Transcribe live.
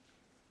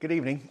Good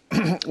evening.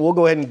 We'll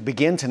go ahead and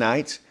begin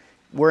tonight.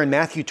 We're in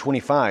Matthew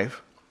 25.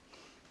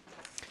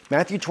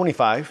 Matthew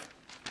 25.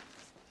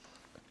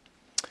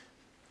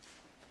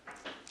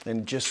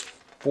 And just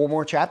 4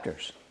 more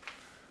chapters.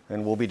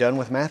 And we'll be done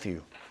with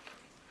Matthew.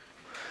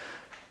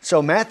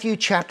 So Matthew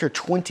chapter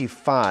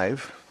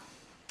 25.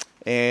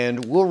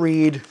 And we'll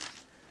read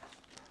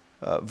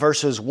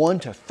verses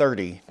 1 to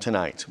 30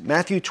 tonight.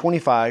 Matthew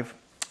 25,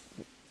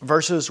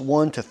 verses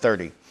 1 to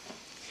 30.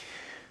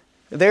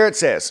 There it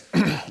says,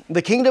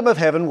 "The kingdom of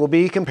heaven will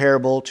be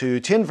comparable to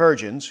 10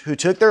 virgins who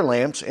took their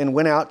lamps and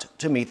went out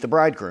to meet the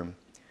bridegroom.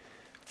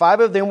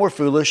 5 of them were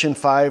foolish and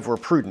 5 were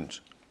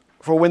prudent.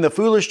 For when the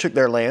foolish took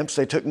their lamps,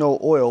 they took no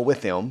oil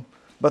with them,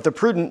 but the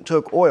prudent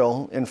took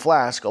oil in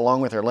flask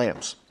along with their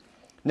lamps.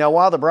 Now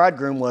while the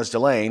bridegroom was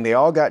delaying, they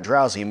all got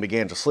drowsy and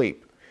began to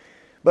sleep.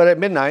 But at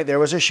midnight there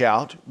was a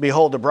shout,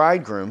 'Behold, the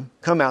bridegroom,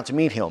 come out to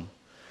meet him.'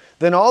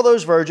 Then all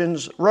those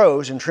virgins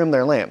rose and trimmed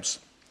their lamps.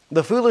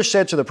 The foolish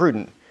said to the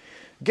prudent,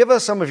 'Give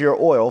us some of your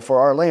oil, for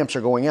our lamps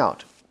are going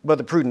out.' But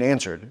the prudent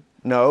answered,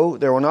 'No,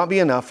 there will not be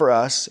enough for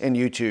us and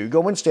you too.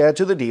 Go instead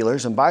to the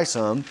dealers and buy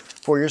some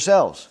for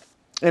yourselves.'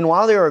 And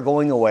while they were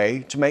going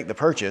away to make the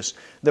purchase,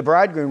 the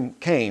bridegroom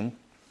came,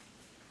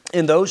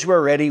 and those who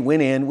were ready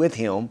went in with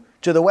him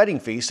to the wedding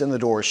feast, and the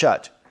door was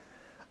shut.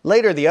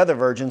 Later the other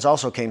virgins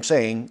also came,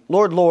 saying,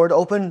 'Lord, Lord,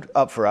 open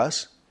up for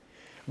us.'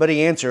 But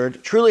he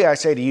answered, 'Truly I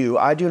say to you,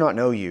 I do not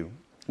know you.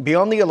 Be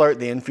on the alert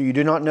then, for you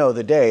do not know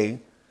the day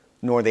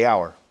nor the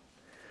hour.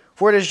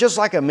 For it is just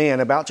like a man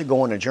about to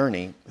go on a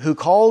journey, who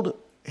called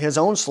his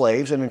own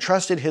slaves and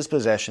entrusted his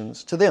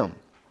possessions to them.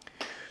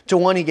 To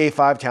one he gave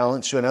 5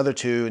 talents, to another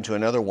 2, and to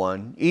another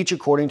 1, each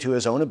according to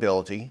his own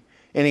ability,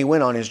 and he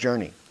went on his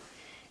journey.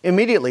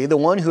 Immediately the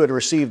one who had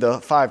received the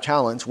 5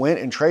 talents went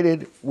and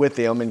traded with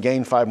them and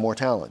gained 5 more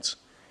talents.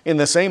 In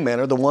the same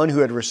manner the one who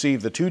had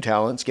received the 2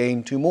 talents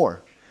gained 2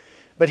 more.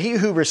 But he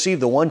who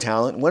received the 1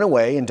 talent went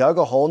away and dug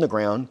a hole in the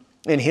ground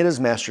and hid his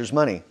master's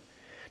money.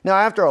 Now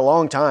after a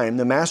long time,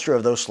 the master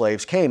of those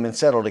slaves came and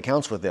settled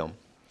accounts with them.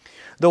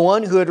 The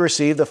one who had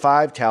received the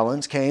 5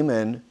 talents came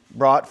and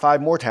brought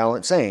 5 more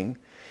talents, saying,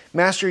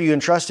 'Master, you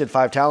entrusted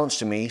 5 talents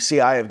to me. See,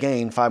 I have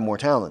gained 5 more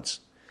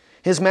talents.'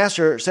 His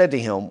master said to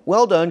him,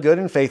 'Well done, good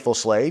and faithful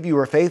slave. You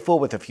were faithful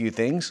with a few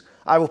things.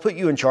 I will put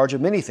you in charge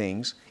of many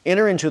things.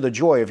 Enter into the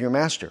joy of your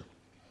master.'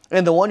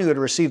 And the one who had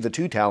received the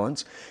 2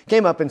 talents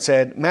came up and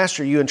said,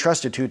 'Master, you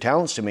entrusted 2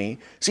 talents to me.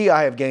 See,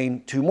 I have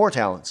gained 2 more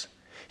talents.'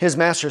 His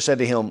master said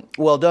to him,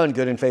 'Well done,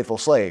 good and faithful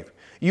slave.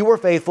 You were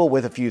faithful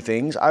with a few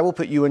things. I will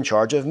put you in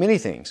charge of many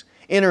things.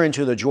 Enter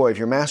into the joy of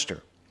your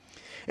master.'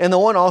 And the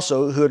one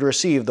also who had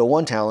received the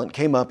 1 talent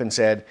came up and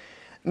said,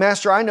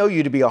 'Master, I know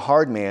you to be a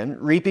hard man,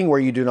 reaping where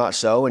you do not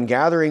sow and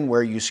gathering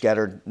where you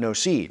scattered no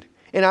seed.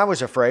 And I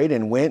was afraid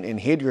and went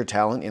and hid your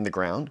talent in the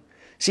ground.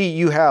 See,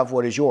 you have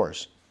what is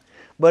yours.'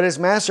 But his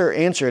master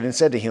answered and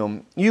said to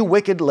him, 'You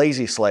wicked,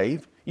 lazy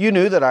slave, you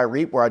knew that I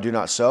reap where I do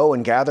not sow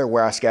and gather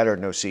where I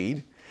scattered no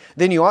seed.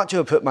 Then you ought to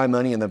have put my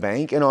money in the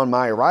bank, and on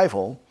my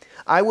arrival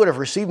I would have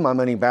received my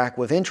money back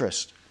with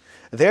interest.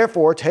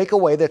 Therefore take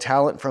away the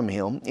talent from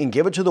him and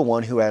give it to the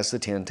one who has the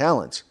 10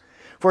 talents.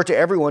 For to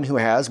everyone who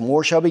has,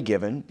 more shall be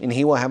given, and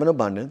he will have an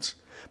abundance.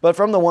 But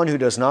from the one who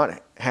does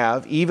not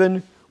have,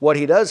 even what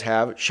he does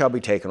have shall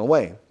be taken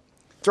away.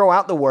 Throw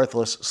out the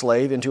worthless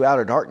slave into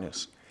outer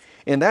darkness.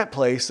 In that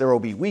place there will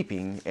be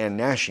weeping and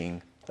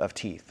gnashing of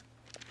teeth."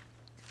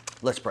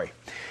 Let's pray.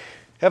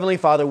 Heavenly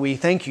Father, we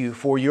thank you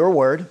for your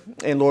word.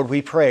 And Lord,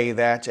 we pray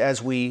that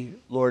as we,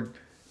 Lord,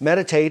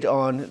 meditate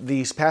on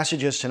these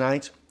passages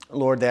tonight,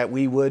 Lord, that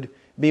we would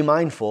be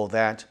mindful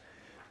that,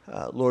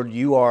 Lord,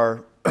 you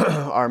are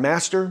our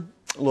master.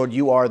 Lord,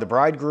 you are the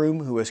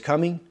bridegroom who is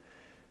coming.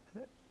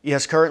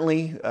 Yes,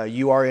 currently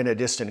you are in a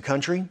distant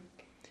country,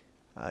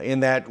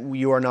 in that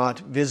you are not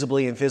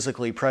visibly and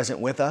physically present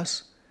with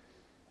us.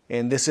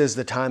 And this is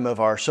the time of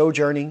our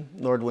sojourning,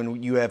 Lord,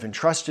 when you have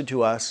entrusted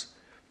to us,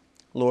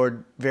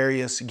 Lord,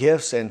 various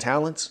gifts and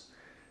talents,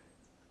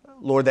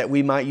 Lord, that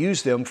we might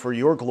use them for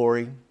your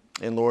glory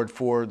and, Lord,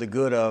 for the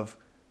good of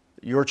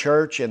your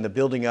church and the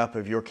building up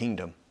of your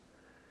kingdom.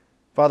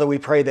 Father, we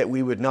pray that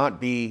we would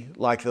not be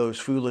like those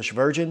foolish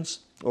virgins,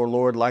 or,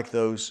 Lord, like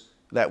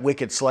that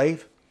wicked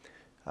slave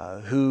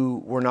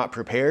who were not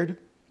prepared,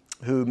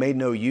 who made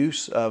no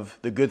use of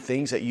the good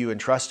things that you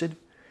entrusted,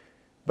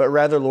 but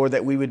rather, Lord,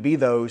 that we would be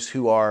those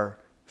who are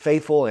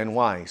faithful and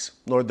wise,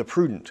 Lord, the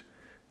prudent,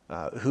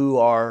 who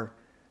are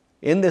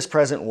in this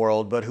present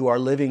world, but who are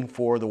living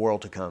for the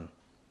world to come.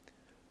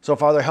 So,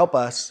 Father, help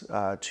us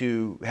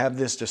to have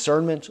this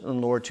discernment,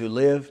 and Lord, to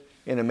live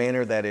in a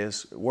manner that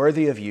is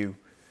worthy of you,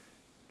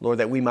 Lord,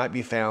 that we might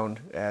be found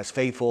as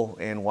faithful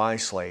and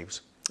wise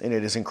slaves. And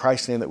it is in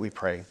Christ's name that we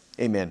pray.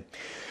 Amen.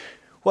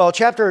 Well,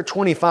 chapter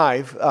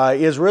 25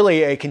 is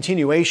really a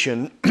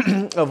continuation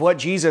of what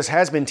Jesus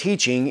has been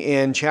teaching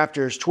in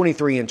chapters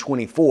 23 and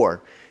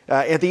 24.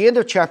 At the end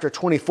of chapter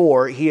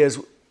 24, he is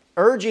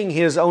urging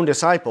his own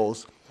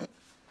disciples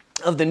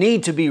of the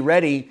need to be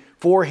ready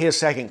for his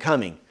second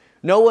coming.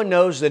 No one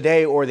knows the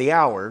day or the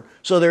hour,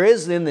 so there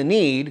is then the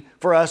need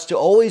for us to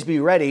always be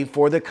ready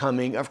for the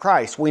coming of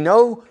Christ. We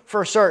know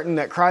for certain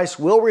that Christ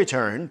will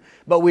return,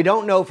 but we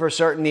don't know for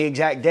certain the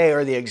exact day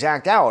or the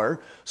exact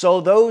hour. So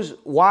those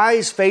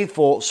wise,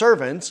 faithful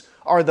servants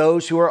are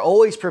those who are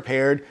always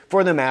prepared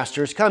for the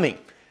Master's coming,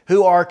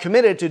 who are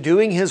committed to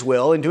doing His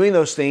will and doing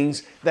those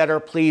things that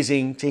are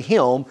pleasing to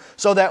Him,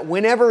 so that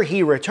whenever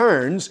He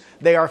returns,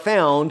 they are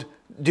found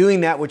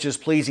doing that which is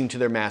pleasing to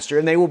their Master,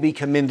 and they will be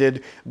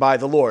commended by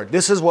the Lord.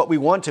 This is what we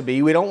want to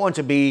be. We don't want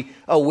to be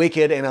a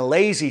wicked and a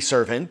lazy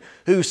servant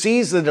who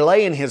sees the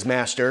delay in his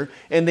Master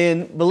and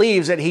then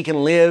believes that he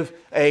can live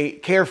a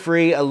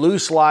carefree, a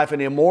loose life,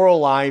 an immoral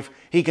life.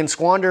 He can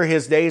squander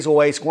his days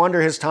away,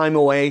 squander his time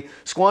away,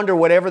 squander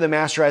whatever the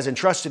Master has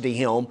entrusted to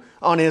him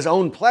on his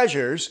own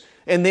pleasures,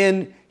 and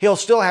then he'll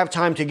still have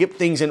time to get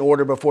things in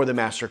order before the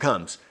Master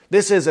comes.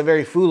 This is a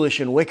very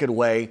foolish and wicked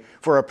way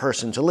for a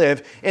person to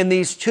live. And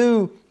these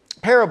two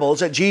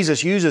parables that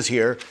Jesus uses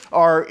here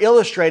are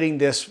illustrating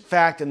this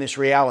fact and this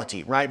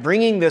reality, right?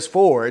 Bringing this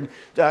forward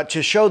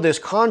to show this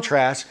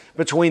contrast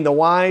between the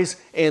wise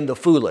and the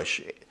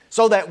foolish,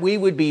 so that we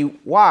would be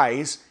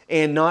wise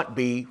and not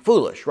be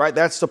foolish, right?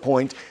 That's the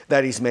point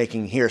that he's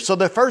making here. So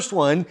the first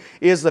one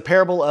is the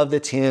parable of the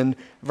 10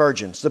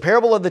 virgins. The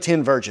parable of the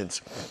 10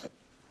 virgins.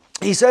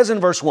 He says in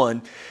verse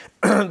 1,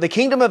 the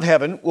kingdom of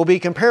heaven will be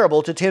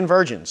comparable to 10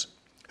 virgins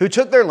who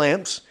took their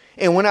lamps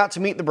and went out to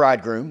meet the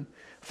bridegroom.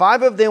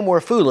 5 of them were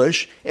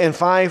foolish and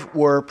 5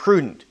 were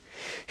prudent.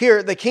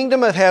 Here, the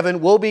kingdom of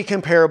heaven will be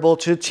comparable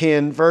to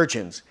 10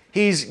 virgins.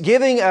 He's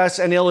giving us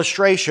an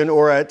illustration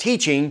or a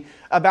teaching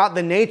about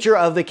the nature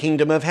of the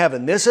kingdom of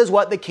heaven. This is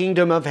what the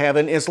kingdom of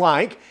heaven is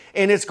like,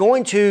 and it's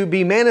going to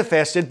be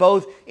manifested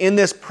both in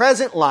this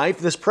present life,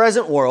 this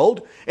present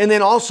world, and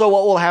then also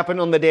what will happen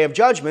on the day of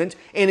judgment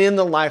and in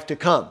the life to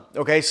come.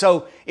 Okay,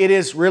 so it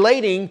is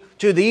relating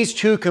to these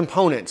two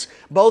components,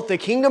 both the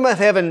kingdom of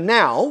heaven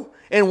now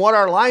and what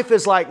our life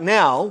is like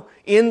now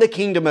in the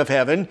kingdom of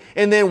heaven,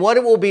 and then what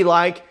it will be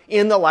like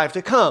in the life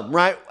to come,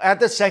 right? At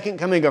the second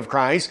coming of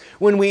Christ,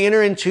 when we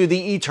enter into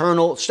the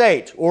eternal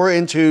state or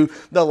into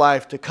the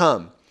life to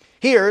come.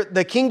 Here,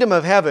 the kingdom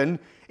of heaven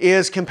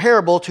is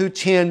comparable to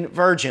 10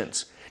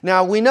 virgins.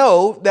 Now, we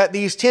know that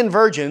these 10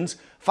 virgins,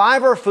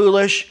 5 are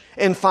foolish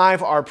and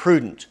 5 are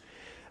prudent.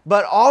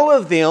 But all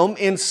of them,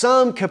 in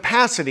some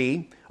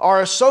capacity,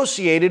 are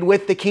associated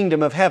with the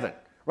kingdom of heaven,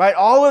 right?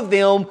 All of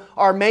them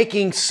are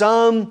making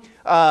some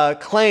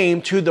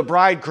claim to the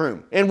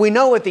bridegroom. And we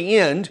know at the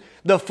end,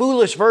 the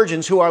foolish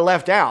virgins who are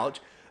left out,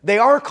 they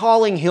are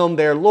calling him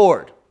their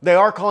Lord. They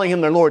are calling him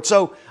their Lord.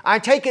 So I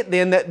take it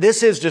then that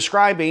this is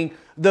describing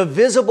the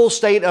visible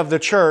state of the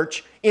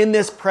church in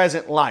this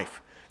present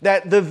life.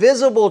 That the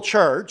visible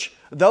church,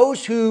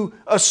 those who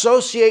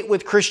associate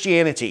with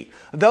Christianity,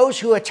 those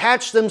who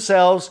attach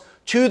themselves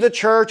to the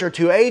church or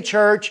to a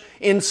church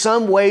in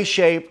some way,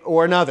 shape,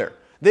 or another.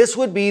 This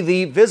would be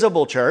the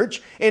visible church.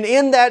 And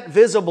in that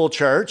visible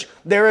church,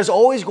 there is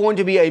always going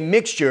to be a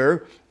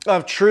mixture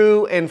of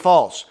true and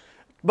false.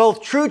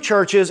 Both true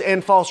churches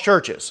and false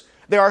churches.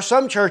 There are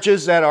some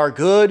churches that are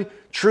good,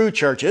 true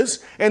churches,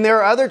 and there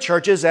are other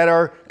churches that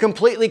are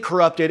completely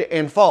corrupted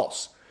and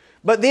false.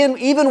 But then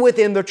even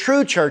within the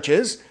true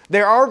churches,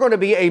 there are going to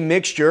be a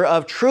mixture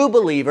of true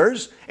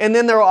believers, and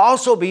then there will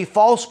also be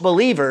false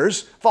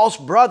believers, false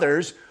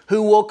brothers,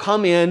 who will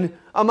come in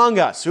among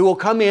us, who will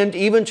come in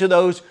even to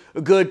those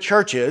good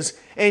churches.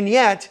 And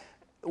yet,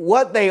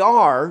 what they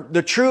are,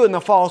 the true and the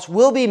false,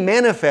 will be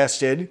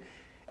manifested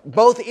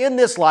both in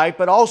this life,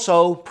 but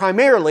also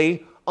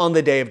primarily on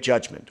the day of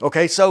judgment.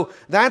 Okay, so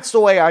that's the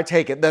way I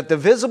take it, that the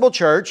visible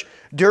church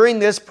during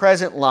this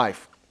present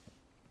life,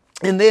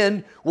 and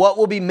then what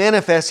will be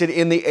manifested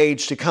in the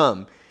age to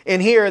come.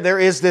 And here there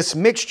is this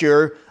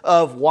mixture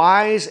of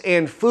wise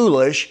and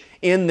foolish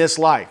in this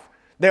life.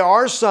 There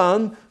are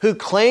some who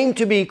claim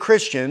to be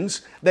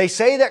Christians. They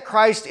say that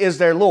Christ is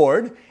their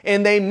Lord,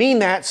 and they mean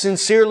that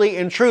sincerely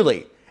and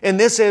truly. And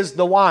this is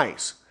the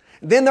wise.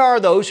 Then there are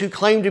those who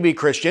claim to be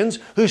Christians,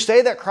 who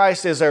say that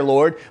Christ is their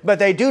Lord, but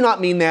they do not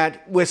mean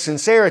that with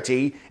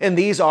sincerity, and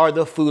these are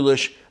the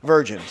foolish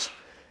virgins.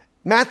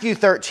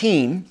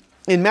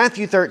 In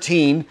Matthew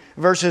 13,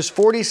 verses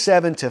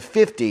 47 to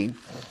 50,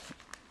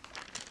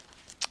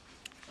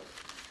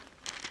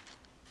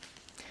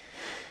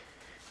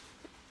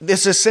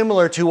 this is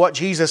similar to what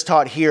Jesus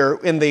taught here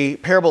in the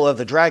parable of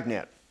the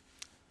dragnet.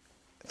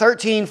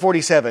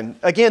 13:47,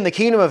 again, the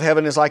kingdom of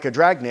heaven is like a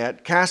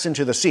dragnet cast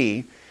into the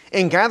sea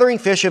and gathering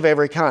fish of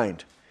every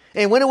kind.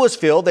 And when it was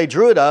filled, they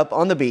drew it up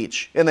on the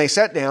beach, and they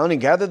sat down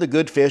and gathered the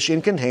good fish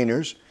in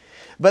containers,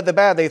 but the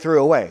bad they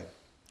threw away.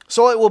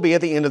 So it will be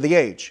at the end of the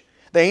age.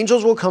 The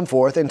angels will come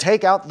forth and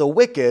take out the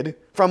wicked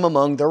from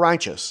among the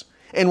righteous,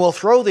 and will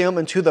throw them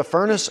into the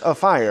furnace of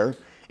fire.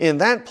 In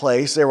that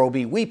place there will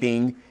be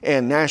weeping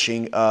and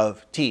gnashing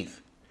of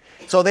teeth.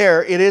 So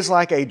there, it is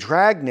like a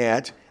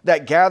dragnet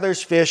that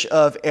gathers fish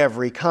of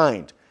every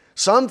kind.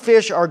 Some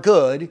fish are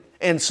good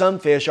and some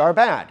fish are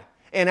bad.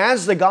 And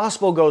as the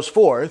gospel goes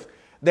forth,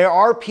 there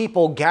are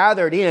people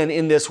gathered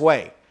in this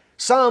way.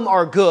 Some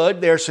are good,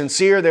 they're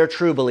sincere, they're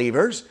true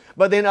believers,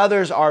 but then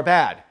others are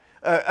bad.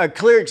 A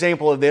clear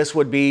example of this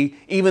would be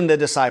even the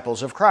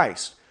disciples of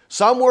Christ.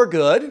 Some were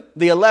good,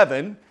 the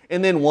 11,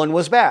 and then one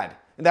was bad,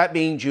 that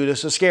being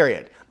Judas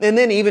Iscariot. And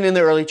then even in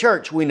the early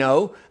church, we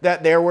know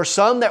that there were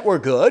some that were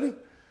good,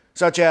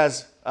 such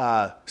as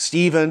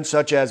Stephen,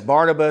 such as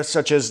Barnabas,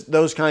 such as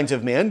those kinds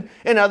of men,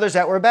 and others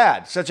that were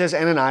bad, such as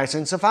Ananias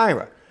and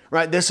Sapphira.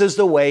 Right? This is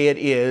the way it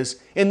is,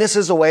 and this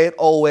is the way it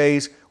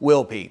always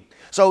will be.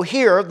 So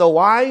here, the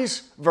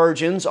wise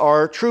virgins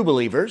are true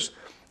believers,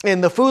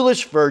 and the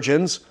foolish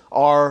virgins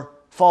are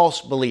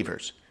false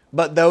believers.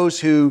 But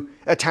those who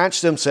attach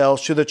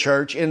themselves to the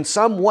church in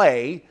some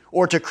way,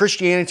 or to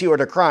Christianity or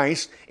to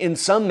Christ, in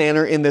some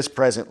manner in this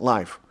present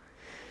life.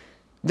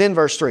 Then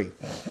verse 3.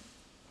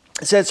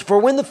 It says, "For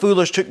when the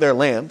foolish took their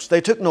lamps,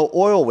 they took no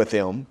oil with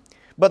them,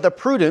 but the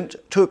prudent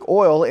took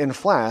oil in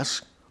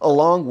flasks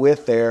along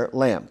with their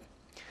lamp."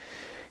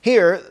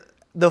 Here,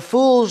 the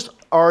fools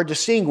are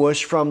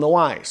distinguished from the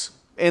wise.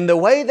 And the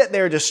way that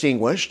they're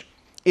distinguished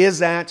is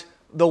that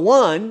the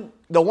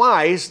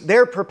wise,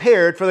 they're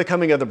prepared for the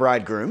coming of the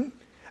bridegroom.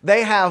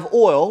 They have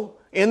oil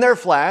in their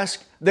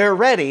flask. They're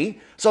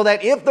ready so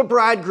that if the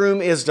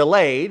bridegroom is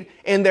delayed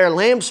and their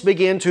lamps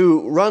begin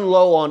to run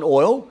low on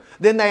oil,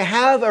 then they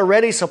have a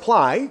ready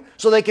supply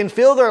so they can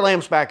fill their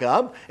lamps back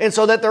up, and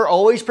so that they're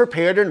always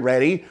prepared and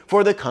ready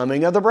for the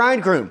coming of the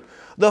bridegroom.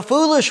 The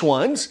foolish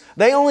ones,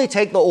 they only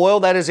take the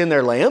oil that is in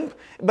their lamp,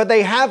 but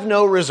they have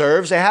no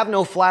reserves. They have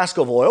no flask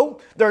of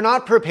oil. They're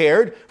not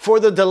prepared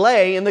for the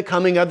delay in the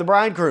coming of the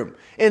bridegroom.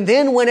 And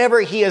then whenever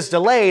he is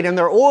delayed and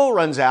their oil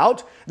runs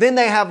out, then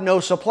they have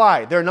no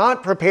supply. They're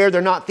not prepared.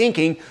 They're not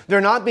thinking.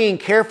 They're not being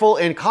careful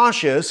and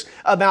cautious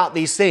about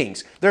these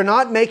things. They're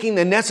not making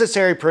the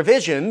necessary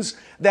provisions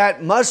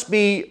that must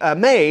be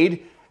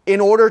made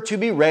in order to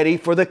be ready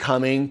for the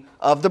coming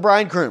of the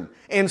bridegroom.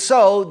 And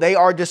so they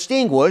are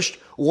distinguished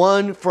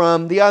one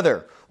from the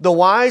other. The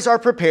wise are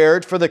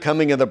prepared for the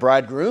coming of the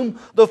bridegroom.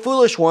 The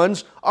foolish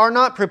ones are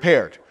not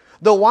prepared.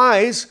 The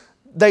wise,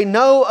 they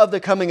know of the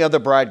coming of the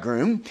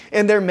bridegroom,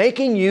 and they're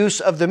making use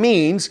of the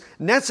means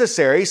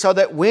necessary so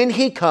that when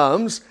he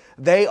comes,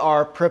 they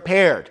are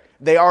prepared.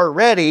 They are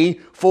ready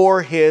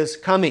for his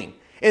coming.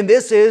 And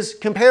this is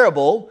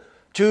comparable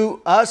to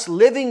us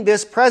living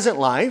this present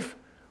life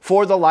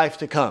for the life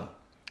to come.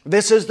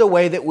 This is the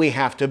way that we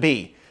have to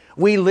be.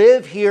 We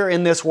live here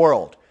in this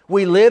world.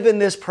 We live in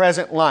this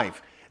present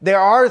life. There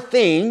are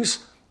things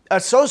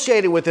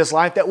associated with this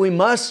life that we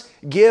must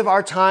give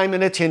our time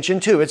and attention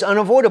to. It's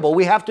unavoidable.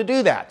 We have to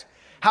do that.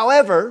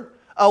 However,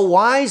 a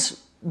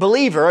wise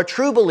believer, a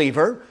true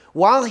believer,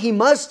 while he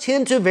must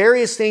tend to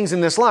various things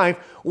in this life,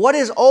 what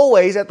is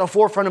always at the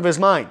forefront of his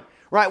mind?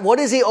 Right? What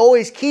is he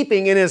always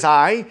keeping in his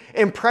eye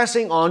and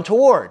pressing on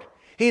toward?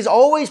 He's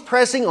always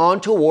pressing on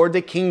toward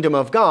the kingdom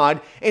of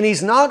God, and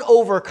he's not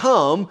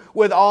overcome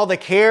with all the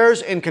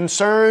cares and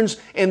concerns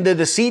and the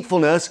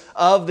deceitfulness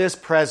of this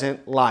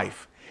present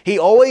life. He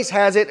always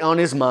has it on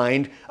his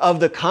mind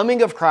of the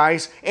coming of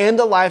Christ and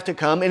the life to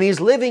come, and he's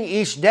living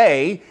each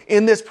day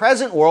in this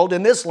present world,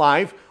 in this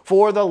life,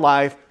 for the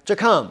life to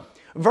come.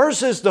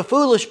 Versus the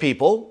foolish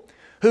people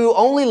who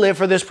only live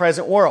for this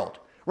present world.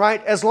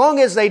 Right? As long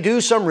as they do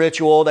some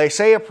ritual, they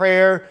say a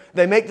prayer,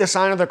 they make the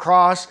sign of the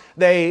cross,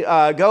 they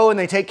go and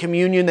they take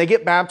communion, they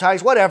get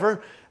baptized,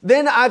 whatever,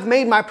 then I've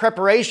made my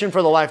preparation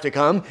for the life to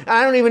come, and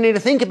I don't even need to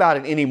think about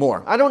it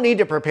anymore. I don't need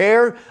to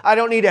prepare. I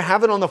don't need to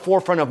have it on the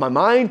forefront of my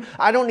mind.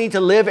 I don't need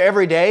to live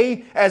every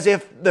day as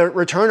if the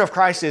return of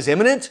Christ is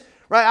imminent.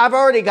 Right? I've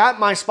already got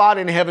my spot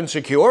in heaven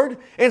secured,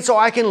 and so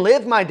I can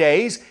live my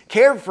days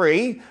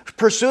carefree,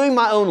 pursuing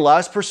my own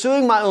lust,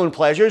 pursuing my own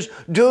pleasures,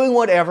 doing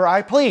whatever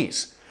I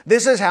please.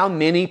 This is how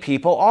many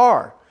people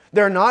are.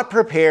 They're not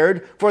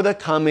prepared for the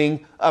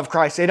coming of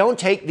Christ. They don't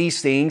take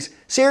these things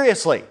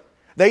seriously.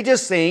 They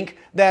just think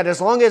that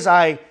as long as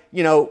I,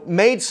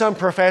 made some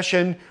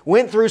profession,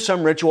 went through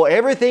some ritual,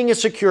 everything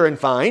is secure and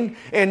fine,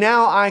 and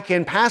now I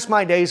can pass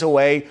my days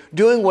away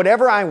doing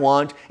whatever I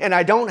want, and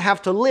I don't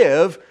have to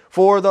live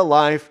for the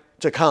life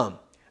to come.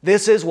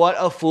 This is what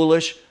a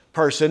foolish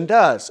person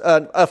does,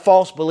 a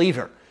false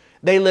believer.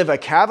 They live a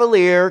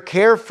cavalier,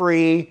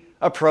 carefree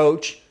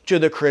approach to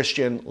the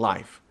Christian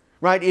life,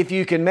 right? If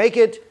you can make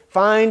it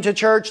fine to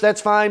church, that's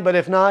fine, but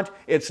if not,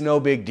 it's no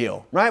big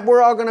deal, right?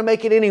 We're all going to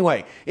make it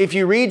anyway. If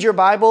you read your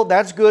Bible,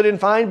 that's good and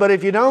fine, but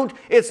if you don't,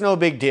 it's no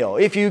big deal.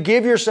 If you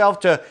give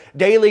yourself to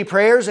daily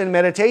prayers and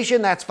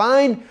meditation, that's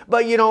fine,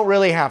 but you don't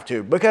really have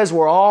to, because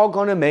we're all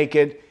going to make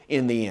it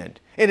in the end.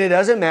 And it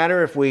doesn't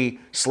matter if we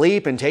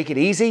sleep and take it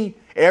easy,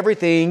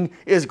 everything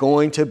is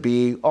going to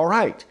be all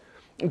right.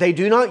 They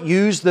do not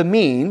use the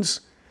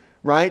means,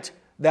 right,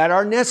 that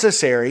are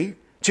necessary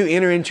to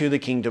enter into the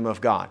kingdom of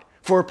God,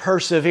 for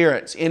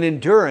perseverance and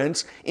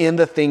endurance in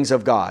the things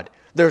of God.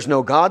 There's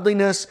no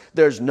godliness,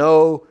 there's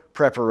no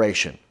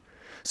preparation.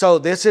 So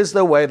this is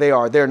the way they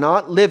are. They're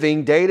not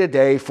living day to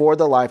day for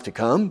the life to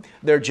come.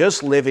 They're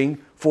just living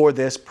for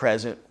this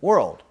present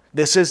world.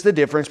 This is the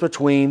difference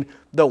between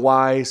the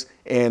wise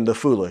and the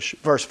foolish.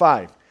 Verse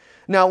 5,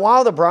 Now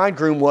while the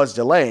bridegroom was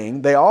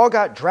delaying, they all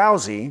got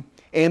drowsy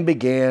and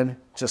began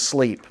to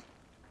sleep.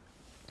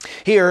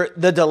 Here,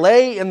 the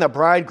delay in the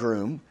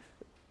bridegroom,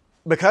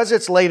 because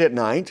it's late at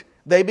night,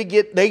 they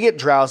get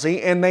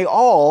drowsy and they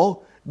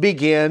all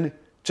begin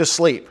to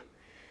sleep,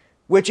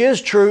 which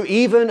is true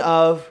even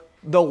of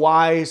the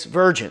wise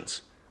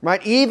virgins,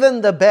 right?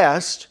 Even the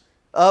best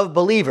of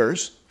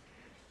believers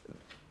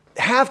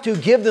have to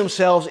give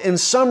themselves in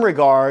some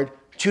regard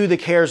to the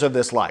cares of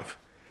this life.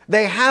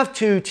 They have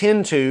to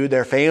tend to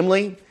their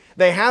family.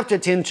 They have to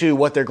tend to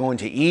what they're going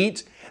to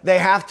eat. They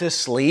have to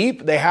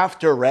sleep. They have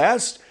to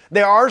rest.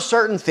 There are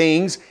certain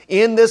things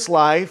in this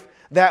life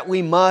that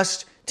we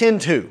must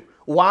tend to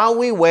while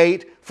we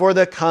wait for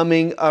the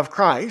coming of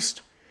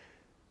Christ.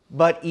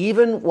 But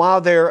even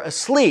while they're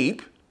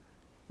asleep,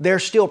 they're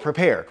still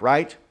prepared,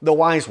 right? The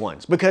wise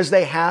ones, because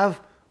they have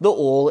the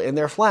oil in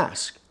their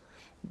flask.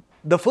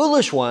 The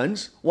foolish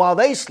ones, while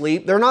they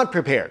sleep, they're not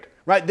prepared,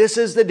 right? This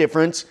is the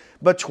difference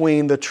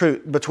between the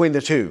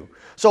two.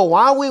 So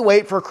while we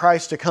wait for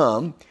Christ to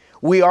come,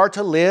 we are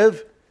to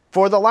live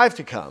for the life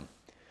to come.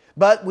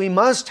 But we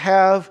must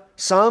have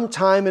some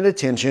time and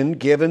attention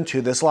given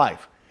to this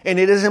life. And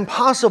it is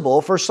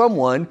impossible for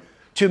someone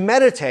to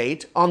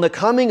meditate on the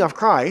coming of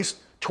Christ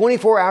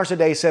 24 hours a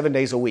day, 7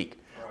 days a week.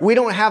 We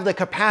don't have the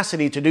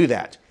capacity to do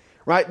that,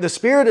 right? The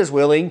spirit is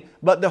willing,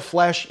 but the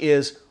flesh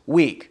is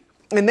weak.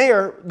 And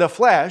there, the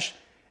flesh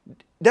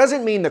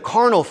doesn't mean the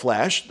carnal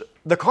flesh.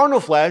 The carnal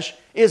flesh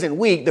isn't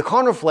weak. The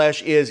carnal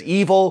flesh is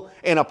evil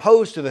and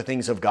opposed to the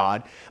things of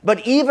God.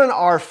 But even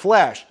our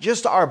flesh,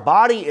 just our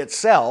body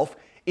itself,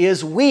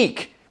 is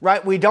weak,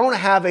 right? We don't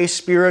have a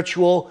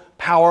spiritual,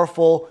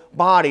 powerful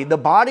body. The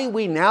body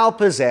we now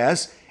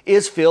possess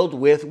is filled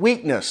with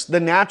weakness, the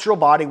natural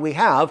body we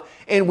have,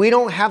 and we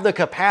don't have the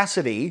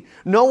capacity,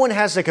 no one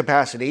has the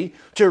capacity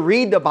to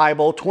read the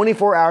Bible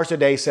 24 hours a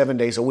day, 7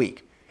 days a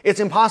week. It's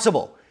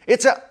impossible.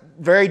 It's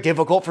very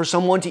difficult for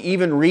someone to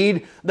even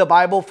read the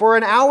Bible for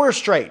an hour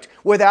straight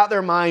without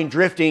their mind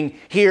drifting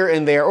here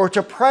and there, or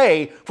to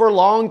pray for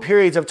long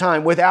periods of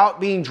time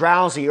without being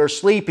drowsy or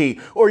sleepy,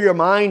 or your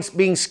minds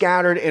being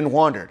scattered and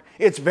wandered.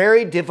 It's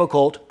very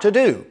difficult to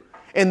do.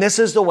 And this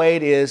is the way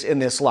it is in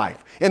this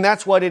life. And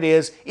that's what it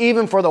is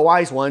even for the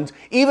wise ones.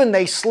 Even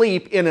they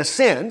sleep in a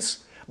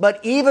sense, but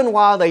even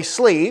while they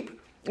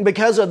sleep,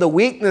 because of the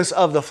weakness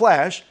of the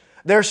flesh,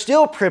 they're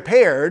still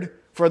prepared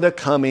for the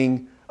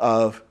coming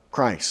of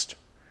Christ.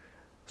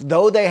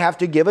 Though they have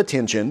to give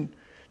attention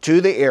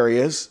to the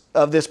areas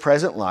of this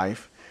present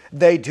life,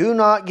 they do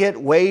not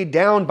get weighed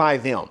down by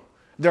them.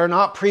 They're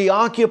not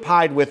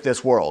preoccupied with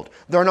this world.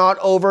 They're not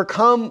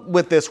overcome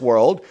with this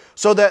world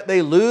so that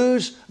they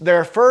lose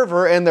their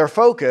fervor and their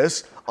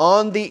focus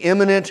on the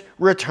imminent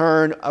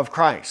return of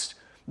Christ.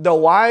 The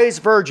wise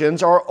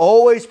virgins are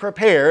always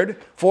prepared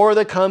for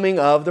the coming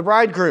of the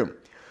bridegroom.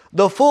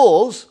 The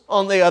fools,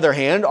 on the other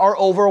hand, are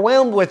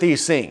overwhelmed with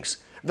these things.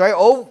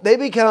 They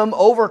become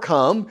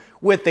overcome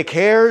with the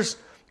cares,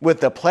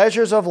 with the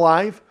pleasures of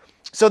life,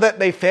 so that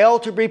they fail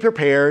to be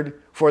prepared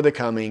for the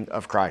coming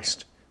of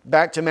Christ.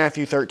 Back to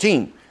Matthew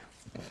 13.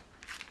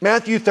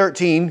 Matthew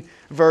 13,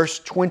 verse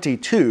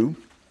 22.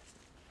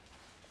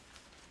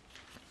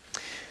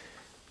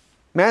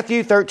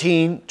 Matthew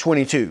 13,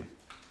 22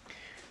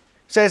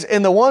 says,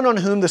 "And the one on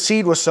whom the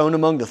seed was sown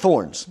among the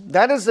thorns,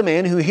 that is the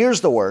man who hears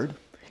the word,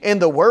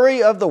 and the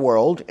worry of the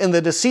world and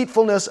the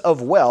deceitfulness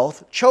of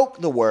wealth choke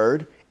the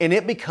word, and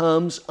it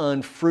becomes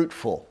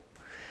unfruitful."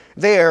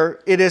 There,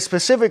 it is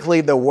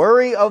specifically the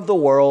worry of the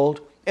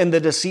world and the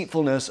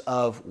deceitfulness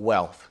of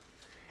wealth.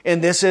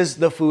 And this is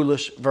the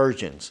foolish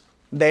virgins.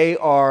 They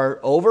are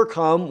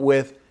overcome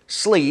with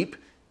sleep,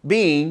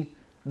 being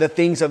the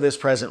things of this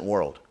present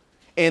world.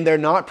 And they're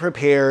not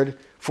prepared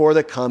for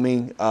the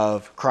coming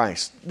of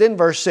Christ. Then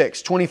verse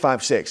 6,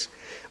 25:6.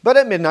 "But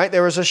at midnight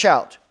there was a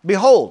shout,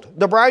 'Behold,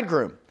 the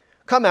bridegroom,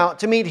 come out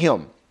to meet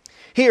him.'"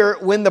 Here,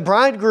 when the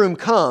bridegroom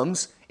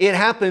comes, it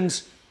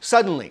happens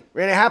suddenly.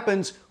 It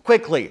happens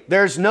quickly.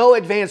 There's no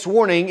advance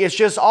warning. It's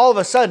just all of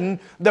a sudden,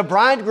 the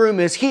bridegroom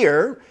is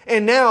here,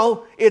 and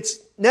now it's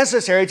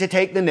necessary to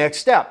take the next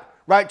step,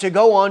 right? To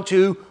go on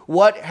to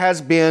what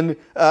has been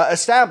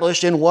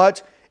established and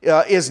what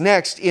is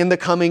next in the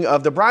coming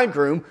of the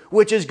bridegroom,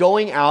 which is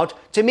going out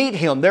to meet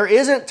him. There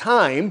isn't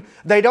time.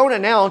 They don't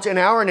announce an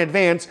hour in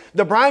advance,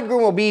 the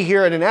bridegroom will be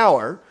here in an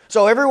hour.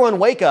 So everyone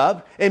wake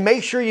up and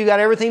make sure you got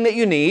everything that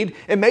you need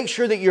and make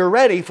sure that you're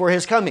ready for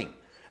his coming.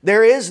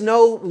 There is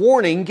no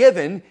warning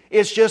given.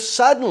 It's just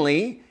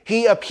suddenly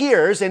he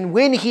appears, and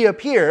when he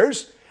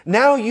appears,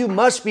 now you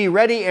must be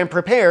ready and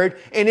prepared.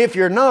 And if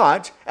you're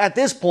not, at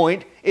this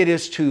point, it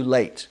is too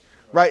late,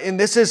 right? And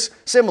this is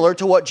similar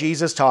to what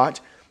Jesus taught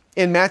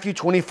in Matthew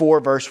 24,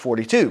 verse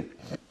 42.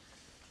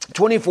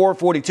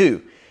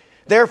 24:42.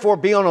 "Therefore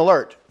be on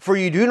alert, for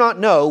you do not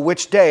know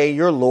which day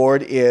your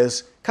Lord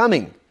is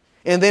coming."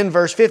 And then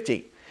verse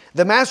 50.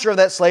 "The master of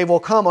that slave will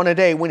come on a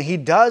day when he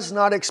does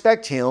not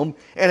expect him,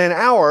 and an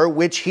hour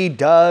which he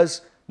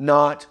does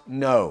not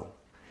know."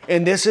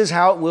 And this is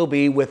how it will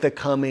be with the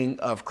coming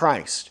of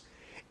Christ.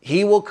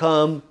 He will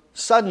come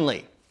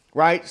suddenly,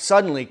 right?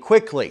 Suddenly,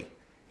 quickly.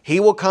 He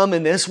will come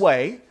in this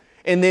way.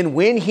 And then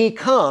when he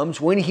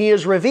comes, when he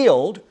is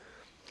revealed,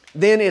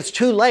 then it's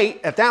too late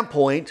at that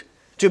point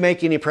to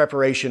make any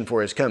preparation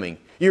for his coming.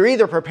 You're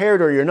either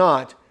prepared or you're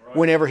not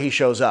whenever he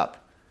shows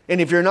up. And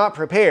if you're not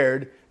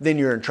prepared, then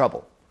you're in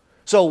trouble.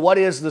 So what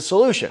is the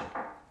solution?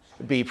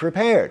 Be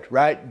prepared,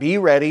 right? Be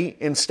ready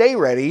and stay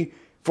ready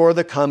for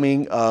the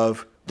coming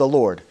of the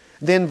Lord.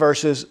 Then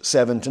verses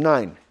 7 to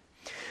 9.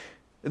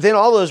 Then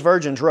all those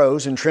virgins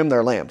rose and trimmed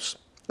their lamps.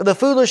 The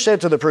foolish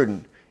said to the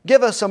prudent,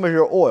 "Give us some of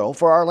your oil,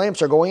 for our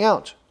lamps are going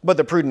out." But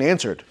the prudent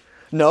answered,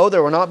 "No,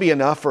 there will not be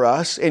enough for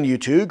us and you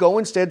too. Go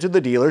instead to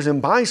the dealers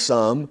and buy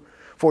some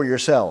for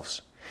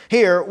yourselves."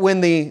 Here,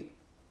 when the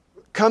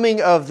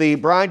coming of the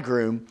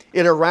bridegroom,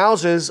 it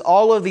arouses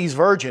all of these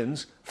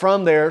virgins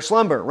from their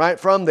slumber, right?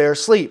 From their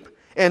sleep.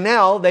 And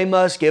now they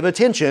must give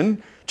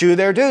attention to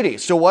their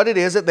duties, to what it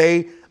is that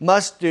they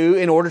must do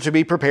in order to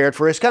be prepared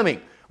for his coming,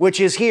 which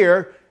is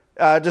here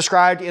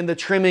described in the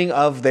trimming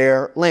of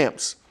their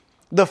lamps.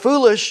 The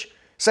foolish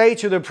say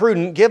to the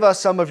prudent, "Give us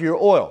some of your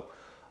oil."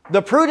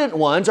 The prudent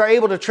ones are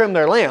able to trim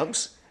their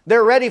lamps.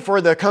 They're ready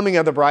for the coming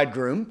of the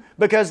bridegroom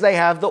because they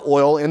have the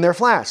oil in their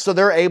flask. So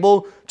they're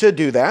able to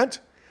do that.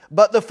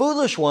 But the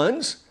foolish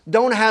ones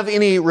don't have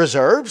any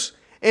reserves,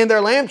 and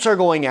their lamps are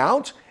going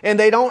out, and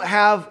they don't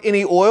have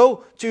any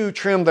oil to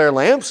trim their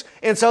lamps.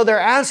 And so they're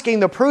asking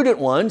the prudent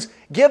ones,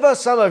 "Give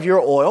us some of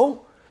your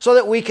oil so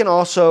that we can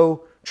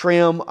also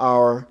trim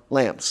our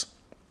lamps."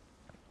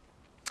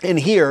 And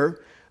here,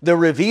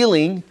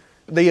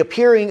 the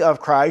appearing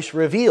of Christ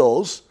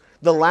reveals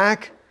the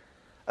lack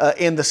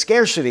and the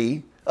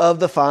scarcity of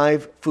the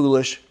 5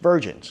 foolish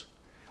virgins.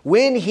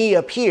 When he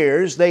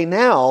appears, they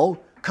now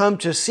come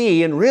to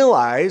see and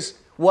realize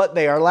what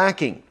they are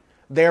lacking,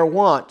 their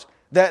want,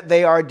 that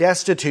they are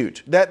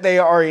destitute, that they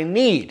are in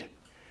need.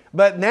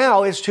 But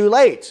now it's too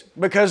late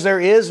because there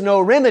is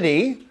no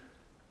remedy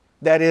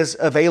that is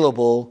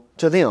available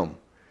to them.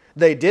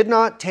 They did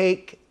not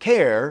take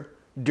care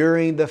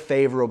during the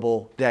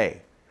favorable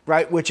day,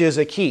 right? Which is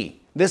a key.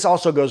 This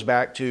also goes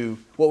back to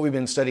what we've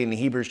been studying in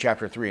Hebrews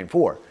chapter 3 and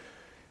 4.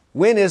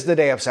 When is the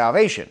day of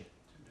salvation?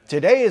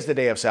 Today is the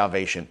day of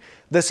salvation.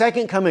 The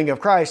second coming of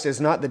Christ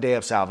is not the day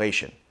of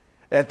salvation.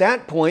 At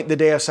that point, the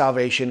day of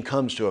salvation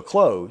comes to a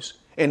close,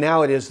 and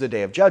now it is the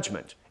day of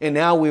judgment. And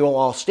now we will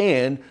all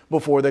stand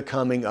before the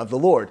coming of the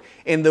Lord.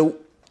 And the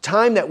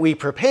time that we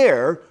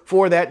prepare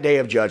for that day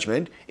of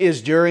judgment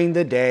is during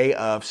the day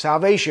of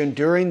salvation,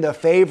 during the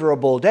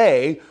favorable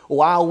day,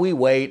 while we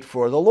wait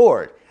for the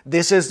Lord.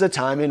 This is the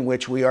time in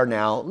which we are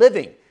now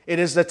living. It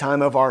is the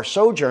time of our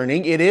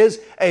sojourning. It is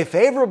a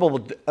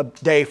favorable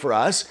day for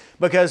us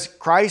because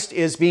Christ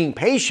is being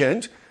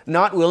patient,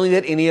 not willing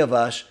that any of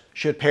us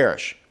should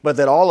perish, but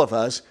that all of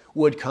us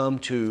would come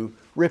to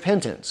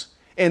repentance,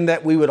 and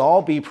that we would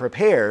all be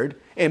prepared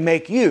and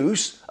make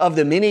use of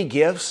the many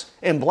gifts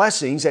and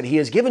blessings that he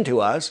has given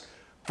to us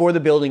for the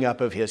building up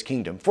of his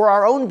kingdom, for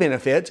our own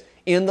benefit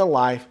in the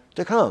life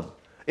to come.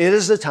 It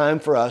is the time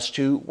for us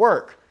to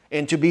work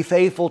and to be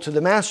faithful to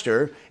the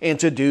Master and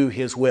to do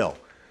his will.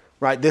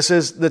 Right? This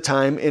is the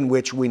time in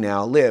which we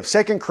now live.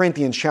 2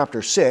 Corinthians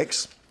chapter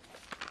 6.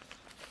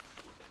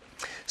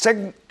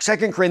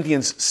 2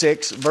 Corinthians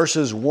 6,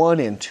 verses 1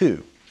 and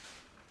 2.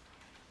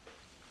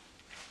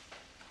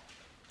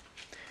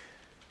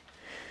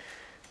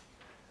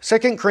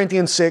 Second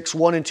Corinthians 6,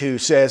 1 and 2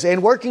 says,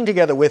 "And working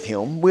together with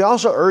him, we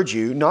also urge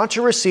you not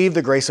to receive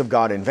the grace of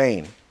God in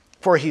vain.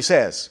 For he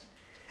says,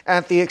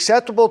 'At the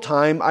acceptable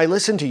time I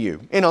listened to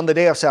you, and on the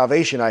day of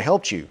salvation I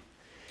helped you.'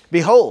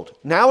 Behold,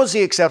 now is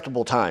the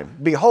acceptable time.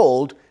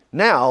 Behold,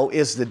 now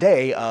is the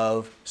day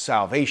of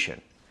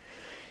salvation."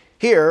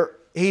 Here,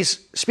 he's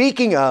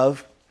speaking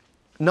of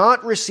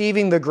not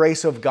receiving the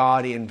grace of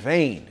God in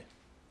vain.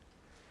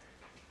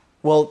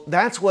 Well,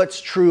 that's what's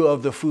true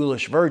of the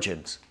foolish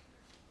virgins.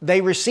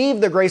 They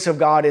received the grace of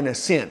God in a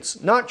sense,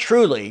 not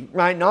truly,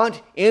 right?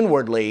 Not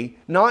inwardly,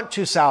 not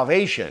to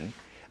salvation,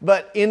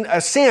 but in a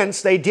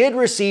sense, they did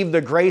receive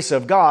the grace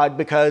of God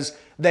because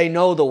they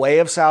know the way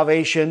of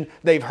salvation.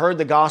 They've heard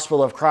the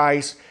gospel of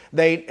Christ.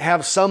 They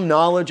have some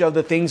knowledge of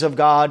the things of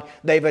God.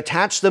 They've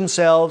attached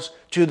themselves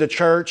to the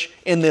church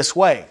in this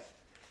way.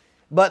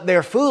 But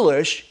they're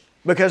foolish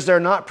because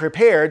they're not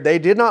prepared. They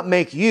did not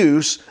make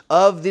use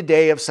of the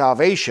day of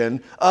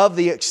salvation, of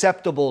the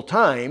acceptable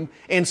time.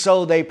 And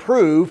so they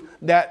prove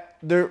that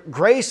the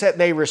grace that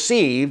they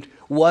received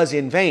was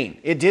in vain.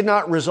 It did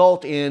not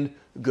result in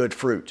good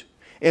fruit.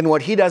 And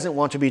what he doesn't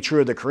want to be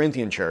true of the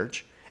Corinthian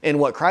church, and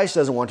what Christ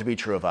doesn't want to be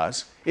true of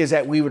us, is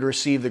that we would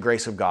receive the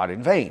grace of God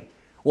in vain.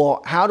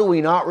 Well, how do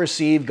we not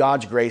receive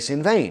God's grace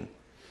in vain?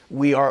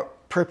 We are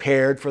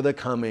prepared for the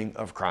coming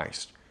of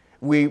Christ.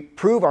 We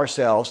prove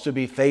ourselves to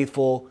be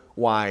faithful,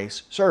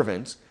 wise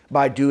servants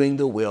by doing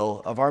the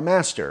will of our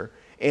Master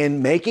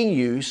and making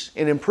use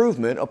and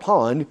improvement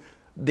upon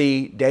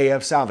the day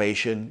of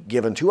salvation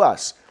given to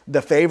us,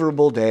 the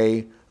favorable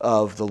day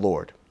of the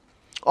Lord.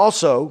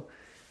 Also,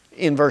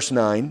 in verse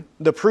 9,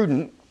 the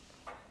prudent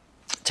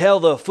tell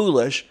the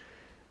foolish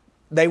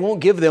they won't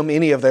give them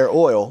any of their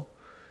oil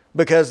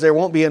because there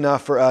won't be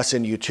enough for us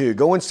and you too.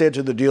 Go instead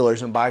to the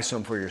dealers and buy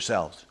some for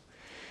yourselves.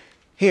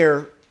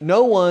 Here,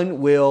 no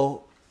one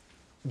will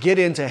get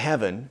into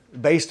heaven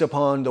based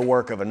upon the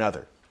work of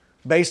another,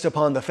 based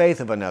upon the faith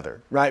of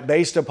another, right?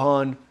 Based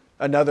upon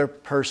another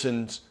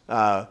person's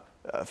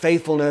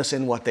faithfulness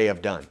in what they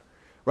have done,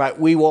 right?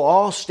 We will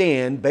all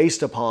stand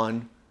based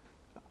upon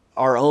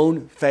our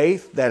own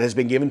faith that has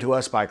been given to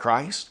us by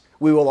Christ.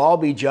 We will all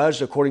be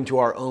judged according to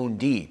our own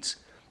deeds.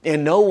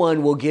 And no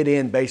one will get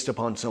in based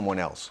upon someone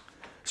else.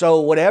 So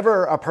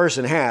whatever a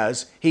person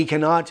has, he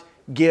cannot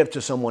give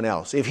to someone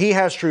else. If he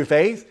has true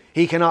faith,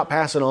 he cannot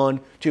pass it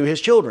on to his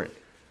children.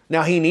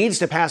 Now, he needs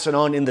to pass it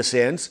on in the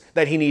sense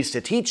that he needs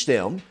to teach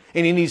them,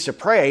 and he needs to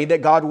pray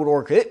that God would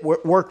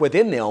work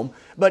within them,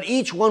 but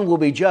each one will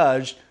be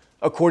judged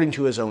according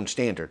to his own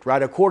standard,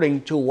 right?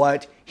 According to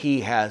what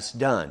he has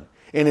done.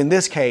 And in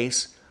this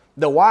case,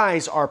 the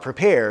wise are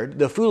prepared,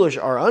 the foolish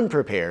are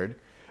unprepared,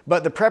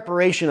 but the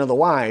preparation of the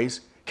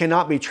wise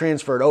cannot be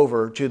transferred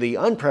over to the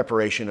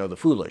unpreparation of the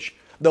foolish.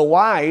 The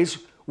wise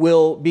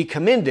will be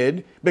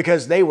commended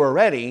because they were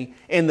ready,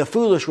 and the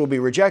foolish will be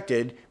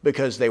rejected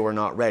because they were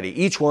not ready.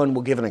 Each one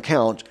will give an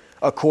account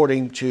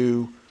according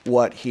to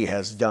what he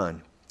has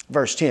done.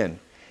 Verse 10,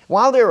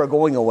 while they were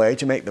going away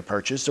to make the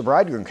purchase, the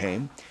bridegroom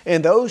came,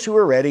 and those who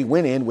were ready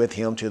went in with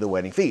him to the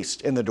wedding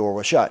feast, and the door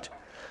was shut.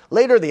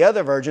 Later the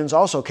other virgins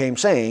also came,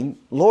 saying,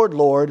 Lord,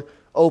 Lord,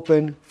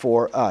 open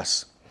for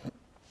us.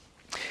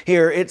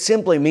 Here it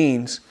simply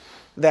means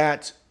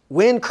that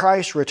when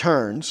Christ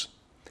returns,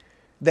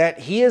 that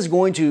he is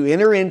going to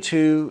enter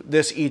into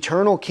this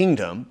eternal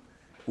kingdom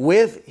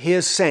with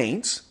his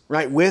saints,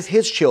 right, with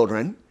his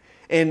children.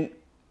 And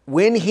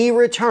when he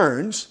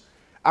returns,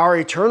 our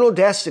eternal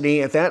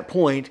destiny at that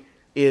point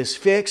is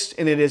fixed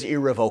and it is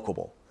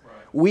irrevocable. Right.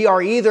 We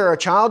are either a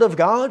child of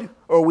God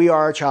or we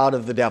are a child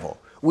of the devil.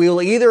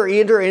 We'll either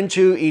enter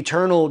into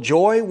eternal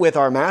joy with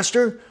our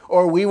master,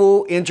 or we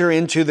will enter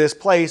into this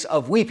place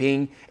of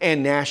weeping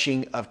and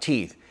gnashing of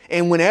teeth.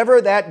 And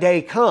whenever that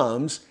day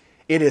comes,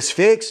 it is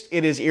fixed,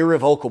 it is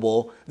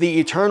irrevocable. The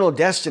eternal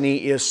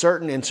destiny is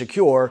certain and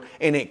secure,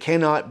 and it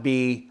cannot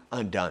be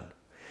undone.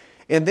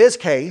 In this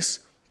case,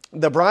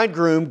 the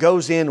bridegroom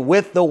goes in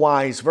with the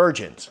wise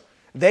virgins.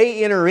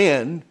 They enter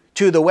in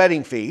to the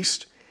wedding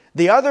feast.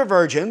 The other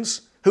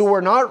virgins who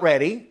were not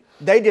ready,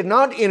 they did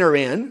not enter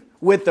in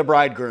with the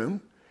bridegroom,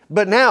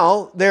 but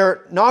now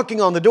they're knocking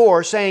on the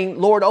door saying,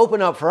 Lord,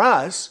 open up for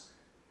us,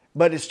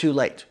 but it's too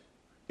late.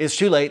 It's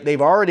too late.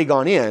 They've already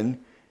gone in,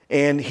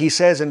 and he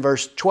says in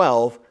verse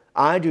 12,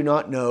 I do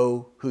not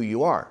know who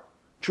you are.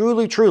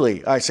 Truly,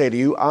 truly, I say to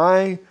you,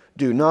 I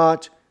do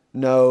not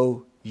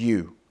know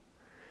you.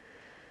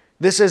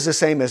 This is the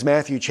same as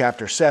Matthew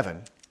chapter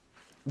 7.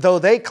 Though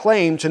they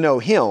claim to know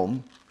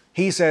him,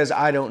 he says,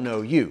 I don't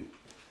know you,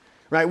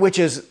 right? Which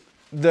is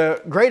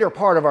the greater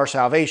part of our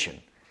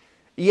salvation.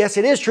 Yes,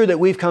 it is true that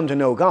we've come to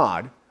know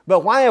God, but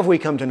why have we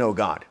come to know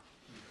God?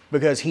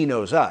 Because he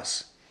knows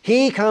us.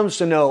 He comes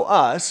to know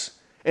us,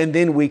 and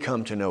then we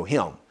come to know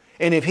him.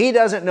 And if he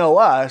doesn't know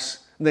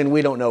us, then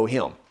we don't know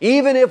him.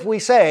 Even if we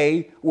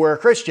say we're a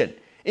Christian,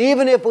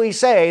 even if we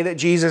say that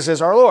Jesus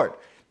is our Lord,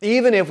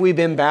 even if we've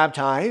been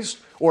baptized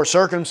or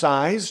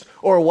circumcised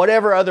or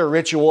whatever other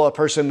ritual a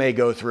person may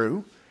go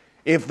through,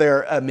 if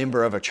they're a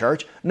member of a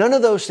church, none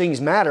of those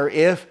things matter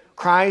if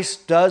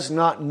Christ does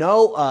not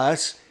know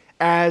us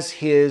as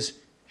his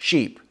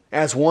sheep,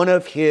 as one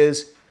of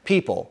his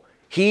people.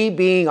 He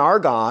being our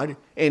God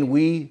and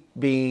we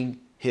being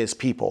his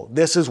people.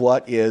 This is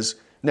what is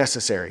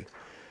necessary.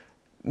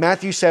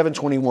 Matthew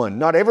 7:21.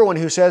 Not everyone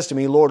who says to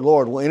me, Lord,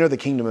 Lord, will enter the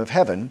kingdom of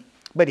heaven,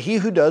 but he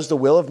who does the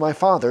will of my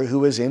Father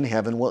who is in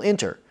heaven will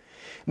enter.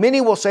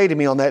 Many will say to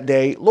me on that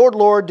day, Lord,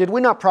 Lord, did we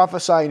not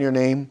prophesy in your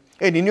name,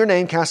 and in your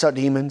name cast out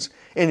demons,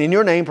 and in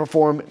your name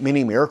perform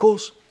many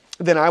miracles?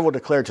 Then I will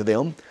declare to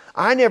them,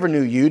 I never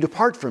knew you.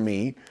 Depart from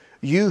me,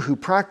 you who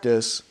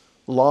practice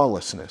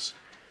lawlessness.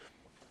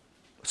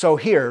 So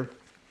here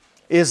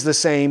is the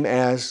same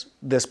as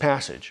this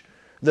passage.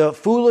 The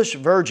foolish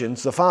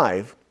virgins, the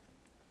five,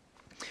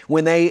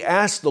 when they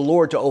ask the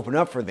Lord to open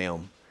up for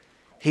them,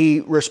 he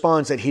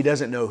responds that he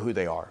doesn't know who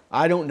they are.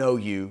 I don't know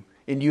you,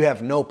 and you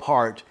have no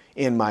part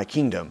in my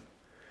kingdom.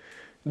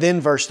 Then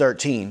verse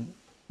 13,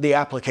 the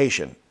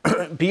application.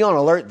 Be on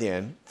alert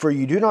then, for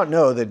you do not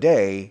know the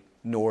day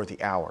nor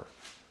the hour.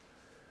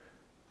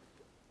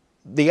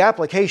 The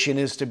application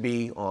is to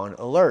be on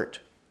alert,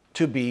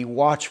 to be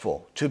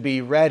watchful, to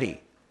be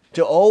ready,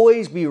 to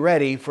always be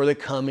ready for the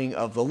coming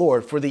of the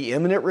Lord, for the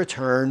imminent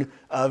return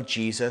of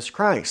Jesus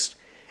Christ.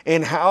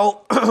 And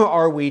how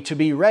are we to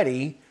be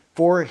ready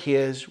for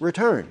his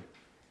return?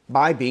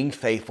 By being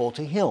faithful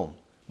to him,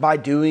 by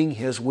doing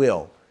his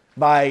will,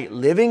 by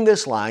living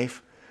this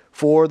life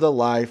for the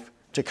life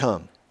to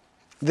come.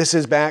 This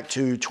is back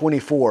to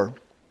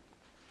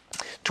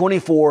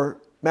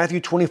Matthew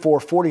 24,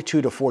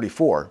 42 to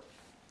 44.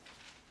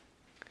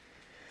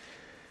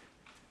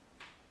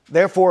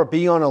 Therefore,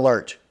 be on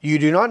alert. You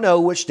do not know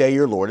which day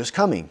your Lord is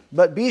coming.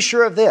 But be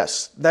sure of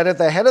this, that if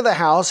the head of the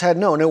house had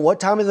known at what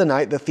time of the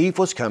night the thief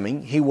was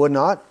coming, he would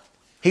not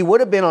he would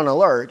have been on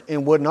alert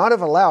and would not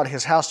have allowed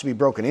his house to be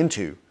broken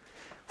into.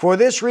 For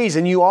this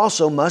reason, you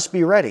also must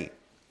be ready.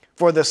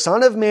 For the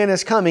Son of Man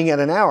is coming at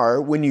an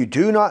hour when you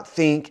do not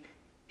think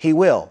he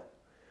will.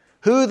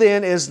 Who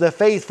then is the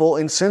faithful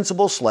and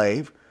sensible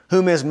slave,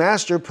 whom his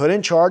master put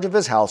in charge of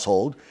his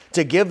household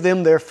to give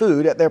them their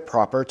food at their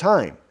proper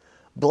time?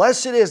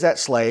 Blessed is that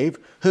slave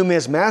whom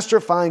his master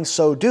finds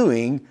so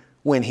doing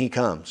when he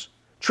comes.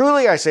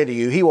 Truly I say to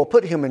you, he will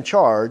put him in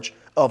charge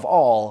of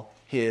all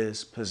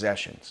his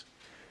possessions.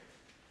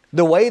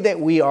 The way that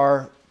we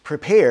are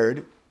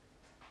prepared,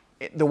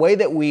 the way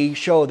that we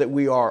show that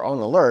we are on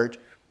alert,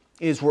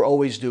 is we're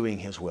always doing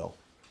his will.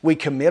 We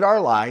commit our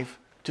life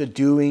to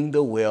doing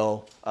the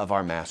will of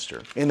our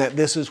master, and that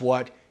this is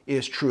what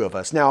is true of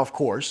us. Now, of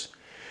course,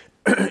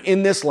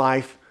 in this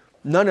life,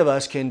 none of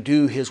us can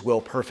do his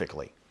will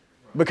perfectly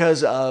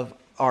because of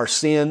our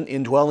sin,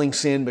 indwelling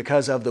sin,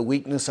 because of the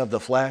weakness of the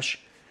flesh.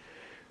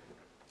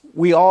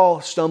 We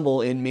all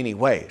stumble in many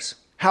ways.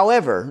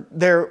 However,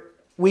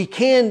 it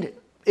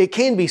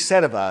can be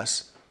said of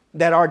us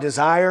that our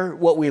desire,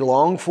 what we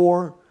long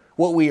for,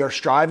 what we are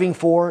striving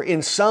for,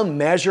 in some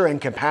measure and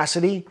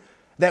capacity,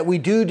 that we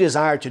do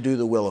desire to do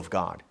the will of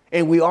God.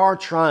 And we are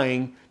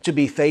trying to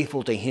be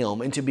faithful to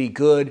him and to be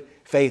good,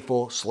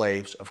 faithful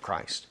slaves of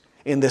Christ.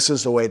 And this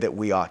is the way that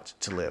we ought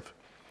to live.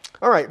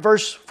 All right,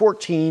 verse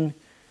 14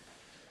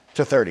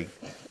 to 30.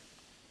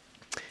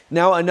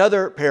 Now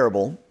another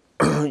parable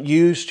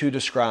used to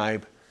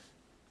describe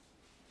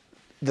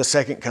the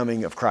second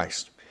coming of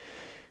Christ.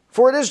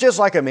 For it is just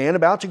like a man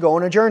about to go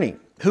on a journey,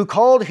 who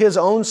called his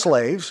own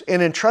slaves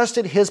and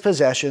entrusted his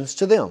possessions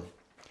to them.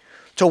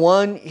 To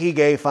one he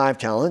gave 5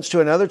 talents,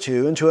 to another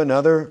 2, and to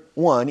another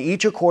 1,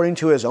 each according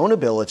to his own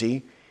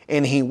ability,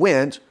 and he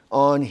went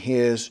on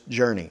his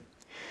journey.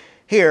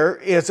 Here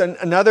is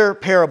another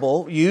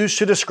parable used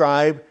to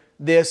describe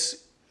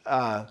this,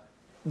 the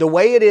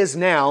way it is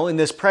now in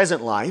this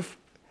present life.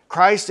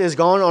 Christ is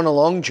gone on a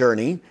long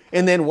journey,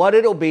 and then what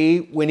it'll be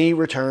when he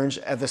returns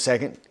at the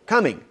second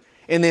coming.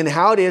 And then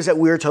how it is that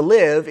we're to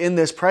live in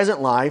this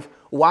present life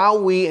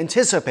while we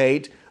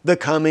anticipate the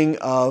coming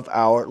of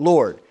our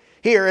Lord.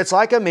 Here, it's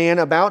like a man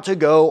about to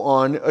go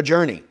on a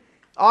journey.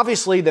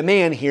 Obviously, the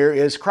man here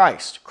is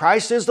Christ.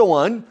 Christ is the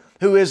one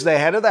who is the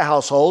head of the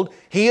household.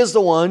 He is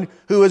the one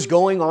who is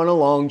going on a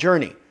long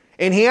journey.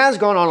 And he has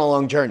gone on a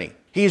long journey.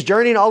 He's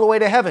journeying all the way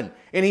to heaven.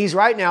 And he's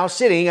right now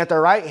sitting at the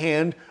right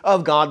hand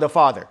of God the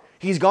Father.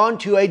 He's gone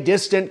to a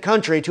distant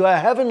country, to a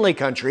heavenly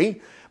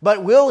country.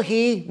 But will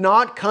he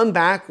not come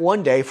back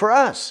one day for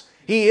us?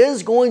 He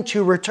is going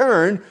to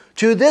return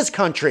to this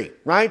country,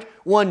 right?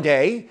 One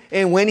day.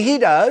 And when he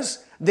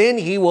does, then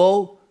he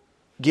will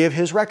give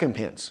his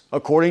recompense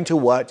according to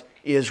what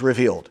is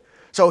revealed.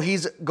 So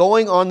he's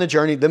going on the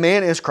journey. The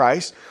man is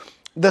Christ.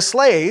 The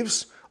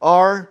slaves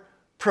are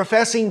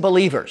professing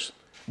believers.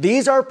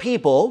 These are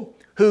people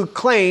who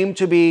claim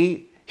to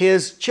be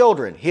his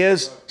children,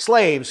 his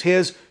slaves,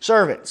 his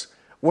servants.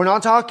 We're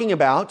not talking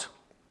about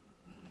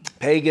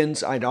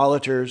pagans,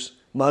 idolaters,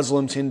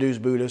 Muslims, Hindus,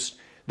 Buddhists.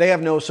 They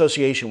have no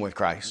association with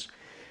Christ.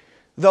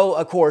 Though,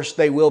 of course,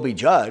 they will be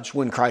judged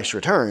when Christ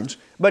returns.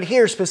 But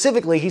here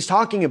specifically, he's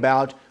talking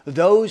about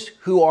those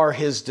who are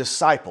his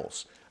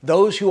disciples,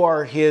 those who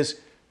are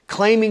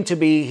claiming to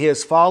be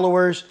his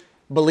followers,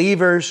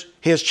 believers,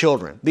 his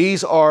children.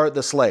 These are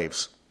the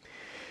slaves.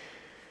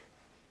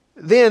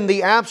 Then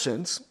the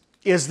absence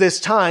is this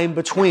time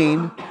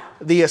between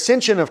the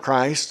ascension of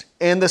Christ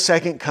and the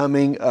second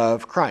coming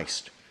of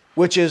Christ,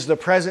 which is the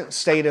present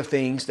state of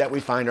things that we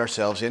find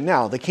ourselves in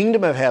now. The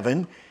kingdom of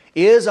heaven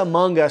is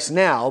among us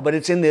now, but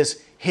it's in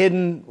this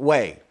hidden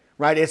way,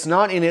 right? It's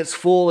not in its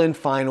full and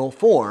final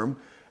form.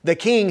 The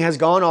king has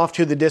gone off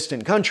to the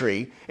distant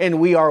country,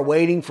 and we are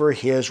waiting for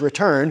his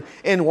return.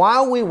 And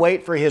while we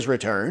wait for his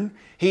return,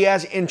 he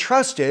has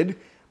entrusted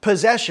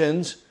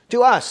possessions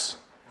to us,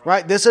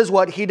 right? This is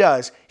what he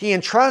does. He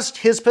entrusts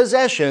his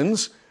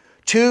possessions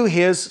to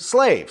his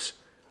slaves.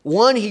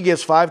 One, he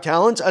gives 5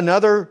 talents,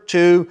 another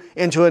 2,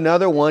 and to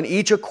another 1,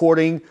 each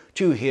according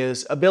to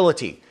his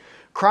ability.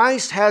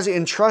 Christ has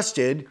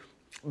entrusted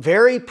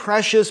very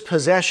precious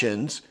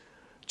possessions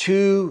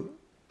to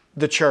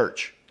the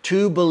church,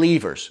 to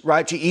believers,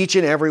 right? To each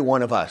and every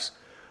one of us.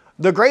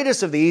 The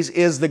greatest of these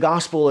is the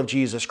gospel of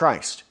Jesus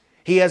Christ.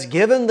 He has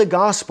given the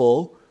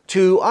gospel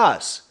to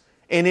us,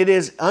 and it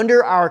is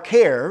under our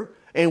care,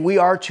 and we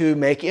are to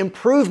make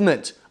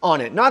improvement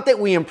on it. Not that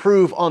we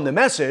improve on the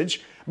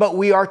message, but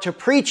we are to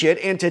preach it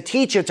and to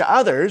teach it to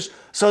others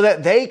so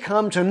that they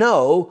come to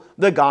know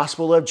the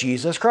gospel of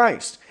Jesus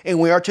Christ. And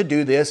we are to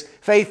do this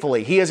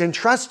faithfully. He has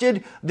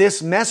entrusted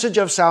this message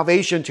of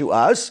salvation to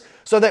us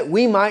so that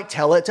we might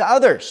tell it to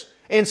others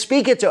and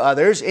speak it to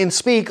others and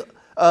speak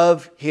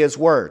of His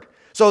Word.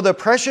 So the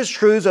precious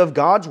truths of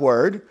God's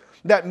Word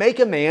that make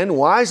a man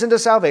wise unto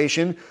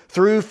salvation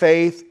through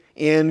faith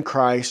in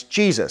Christ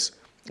Jesus.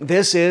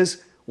 This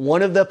is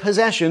one of the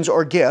possessions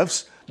or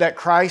gifts that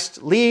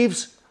Christ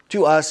leaves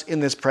to us in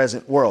this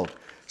present world.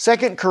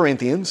 2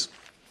 Corinthians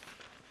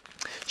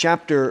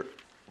chapter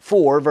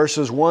 4,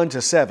 verses 1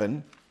 to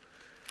 7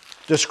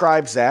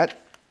 describes that.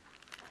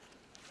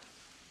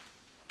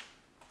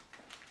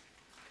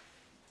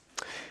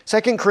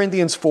 2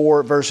 Corinthians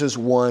 4, verses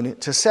 1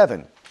 to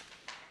 7.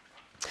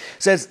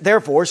 Says,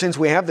 "Therefore, since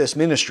we have this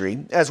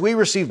ministry, as we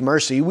receive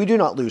mercy, we do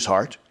not lose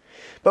heart.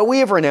 But we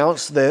have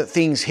renounced the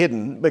things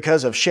hidden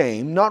because of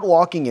shame, not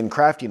walking in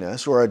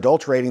craftiness or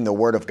adulterating the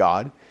word of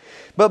God,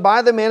 but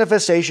by the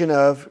manifestation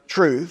of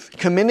truth,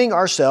 commending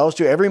ourselves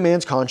to every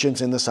man's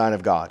conscience in the sight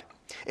of God.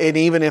 And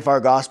even if our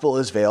gospel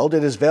is veiled,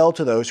 it is veiled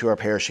to those who are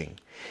perishing,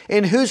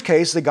 in whose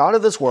case the God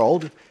of this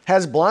world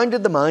has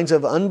blinded the minds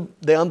of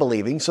the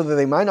unbelieving, so that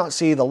they might not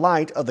see the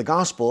light of the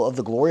gospel of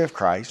the glory of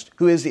Christ,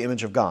 who is the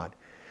image of God.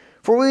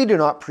 For we do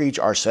not preach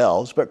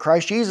ourselves, but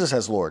Christ Jesus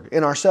as Lord,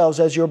 and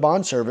ourselves as your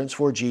bondservants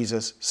for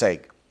Jesus'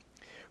 sake.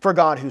 For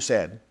God, who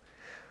said,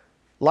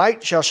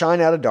 'Light shall shine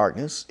out of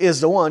darkness,'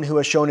 is the one who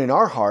has shown in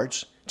our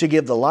hearts to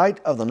give the light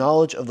of the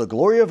knowledge of the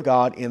glory of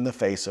God in the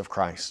face of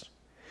Christ.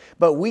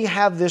 But we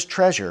have this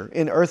treasure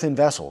in earthen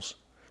vessels,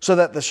 so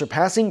that the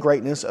surpassing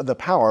greatness of the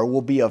power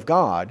will be of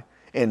God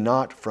and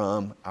not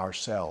from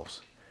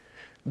ourselves."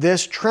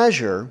 This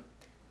treasure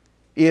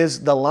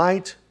is the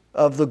light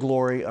of the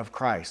glory of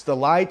Christ, the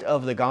light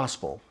of the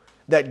gospel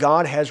that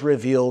God has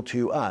revealed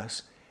to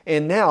us.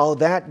 And now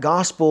that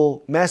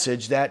gospel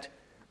message, that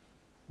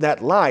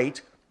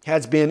light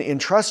has been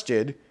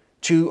entrusted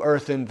to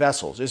earthen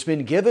vessels. It's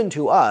been given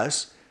to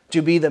us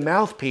to be the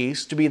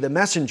mouthpiece, to be the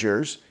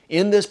messengers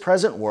in this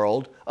present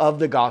world of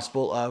the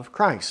gospel of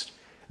Christ.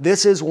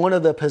 This is one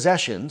of the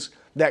possessions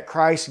that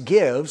Christ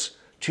gives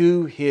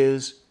to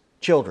His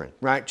children,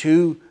 right?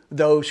 To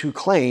those who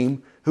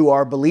claim, who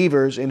are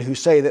believers and who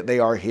say that they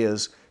are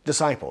His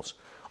disciples.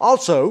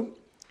 Also,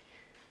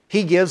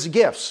 He gives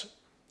gifts.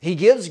 He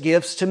gives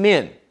gifts to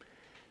men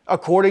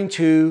according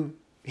to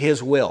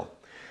His will.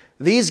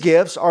 These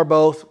gifts are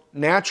both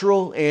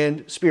natural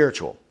and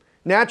spiritual.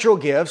 Natural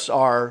gifts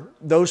are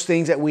those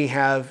things that we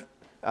have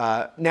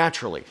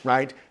naturally,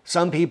 right?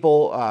 Some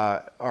people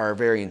are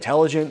very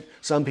intelligent.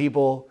 Some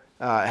people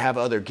have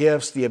other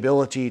gifts, the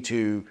ability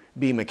to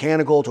be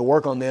mechanical, to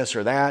work on this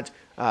or that.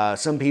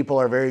 Some people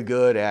are very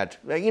good at,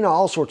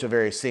 all sorts of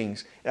various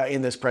things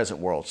in this present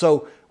world.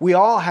 So we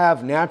all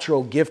have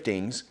natural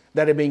giftings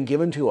that have been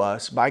given to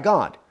us by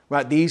God,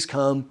 right? These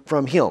come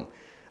from Him.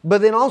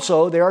 But then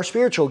also there are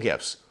spiritual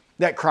gifts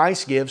that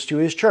Christ gives to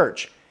His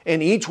church.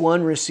 And each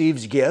one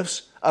receives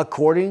gifts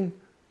according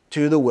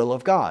to the will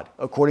of God,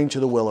 according to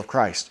the will of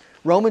Christ.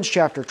 Romans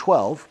chapter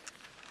 12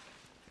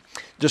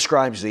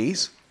 describes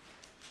these.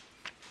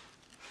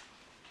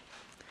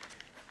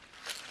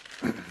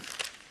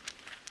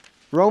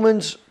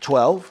 Romans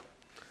 12,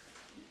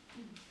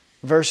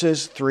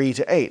 verses 3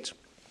 to 8.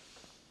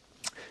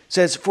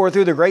 Says, "For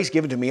through the grace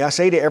given to me, I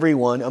say to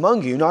everyone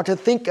among you not to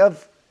think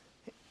of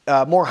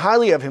more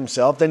highly of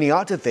himself than he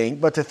ought to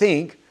think, but to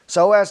think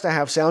so as to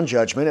have sound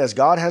judgment, as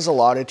God has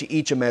allotted to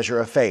each a measure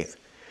of faith.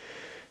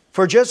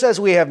 For just as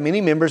we have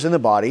many members in the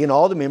body, and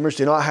all the members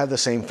do not have the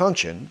same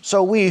function,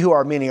 so we who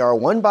are many are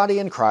one body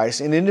in Christ,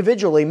 and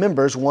individually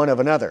members one of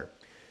another.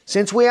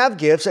 Since we have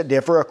gifts that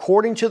differ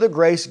according to the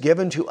grace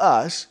given to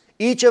us,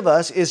 each of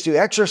us is to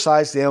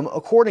exercise them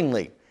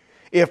accordingly.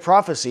 If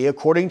prophecy,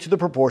 according to the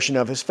proportion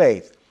of his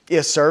faith;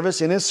 if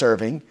service, in his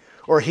serving;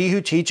 or he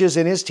who teaches,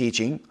 in his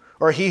teaching;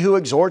 or he who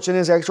exhorts, in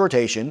his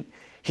exhortation;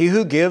 he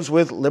who gives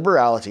with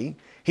liberality;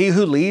 he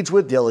who leads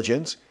with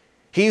diligence;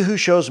 he who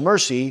shows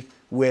mercy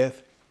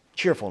with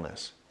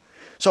cheerfulness."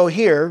 So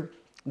here,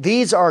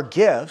 these are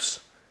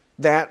gifts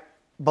that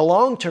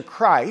belong to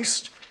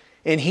Christ,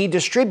 and He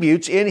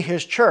distributes in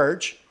His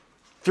church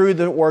through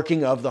the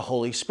working of the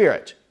Holy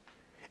Spirit.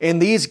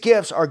 And these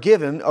gifts are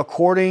given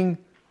according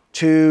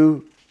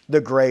to the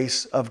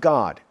grace of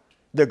God,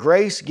 the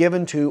grace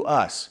given to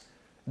us.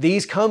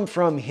 These come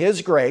from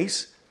His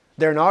grace.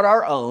 They're not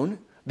our own.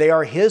 They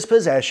are His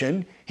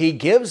possession. He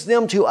gives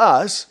them to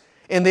us,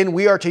 and then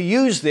we are to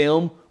use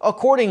them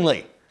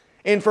accordingly.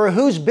 And for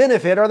whose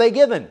benefit are they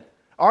given?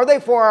 Are they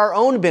for our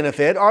own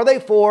benefit? Are they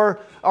for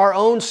our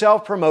own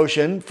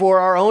self-promotion, for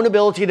our own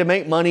ability to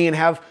make money and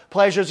have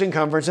pleasures and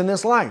comforts in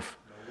this life?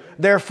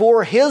 They're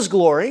for His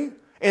glory,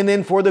 and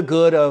then for the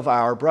good of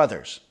our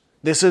brothers.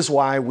 This is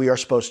why we are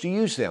supposed to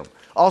use them.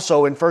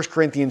 Also in 1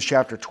 Corinthians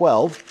chapter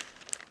 12,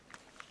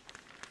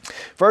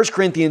 1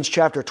 Corinthians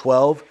chapter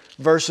 12,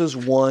 verses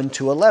 1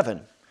 to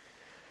 11,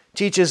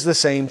 teaches the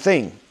same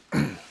thing.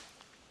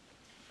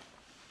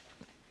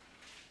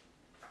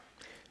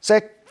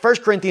 1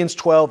 Corinthians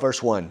 12,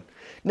 verse 1.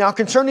 "Now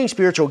concerning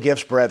spiritual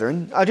gifts,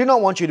 brethren, I do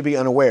not want you to be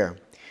unaware.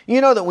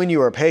 You know that when you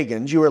were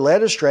pagans, you were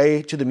led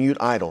astray to the mute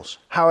idols,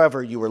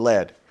 however you were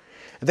led.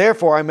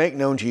 Therefore I make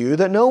known to you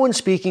that no one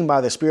speaking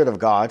by the Spirit of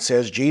God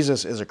says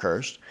Jesus is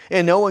accursed,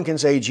 and no one can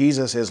say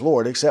Jesus is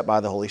Lord except by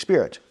the Holy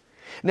Spirit.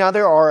 Now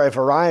there are a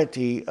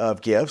variety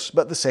of gifts,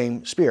 but the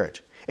same Spirit.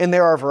 And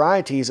there are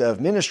varieties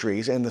of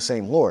ministries, and the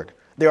same Lord.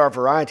 There are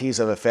varieties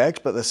of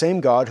effects, but the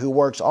same God who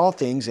works all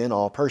things in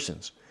all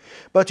persons.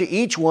 But to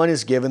each one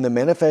is given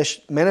the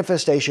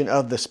manifestation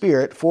of the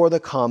Spirit for the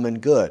common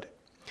good.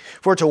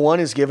 For to one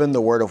is given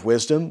the word of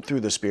wisdom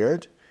through the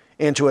Spirit,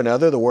 and to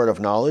another the word of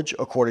knowledge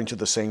according to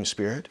the same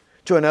Spirit,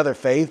 to another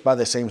faith by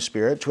the same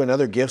Spirit, to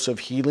another gifts of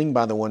healing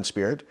by the one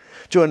Spirit,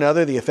 to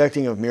another the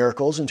effecting of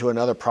miracles, and to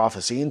another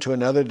prophecy, and to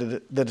another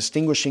the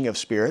distinguishing of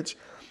spirits,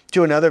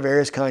 to another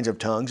various kinds of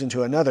tongues, and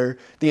to another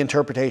the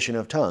interpretation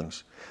of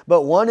tongues.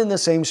 But one and the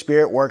same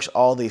Spirit works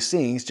all these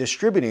things,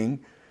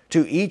 distributing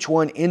to each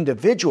one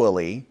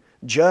individually,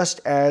 just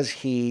as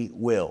He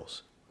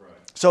wills. Right.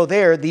 So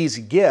these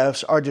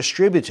gifts are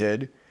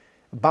distributed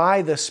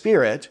by the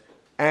Spirit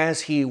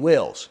as He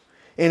wills.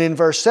 And in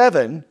verse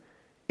 7,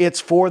 it's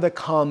for the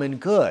common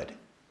good.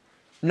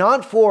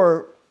 Not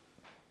for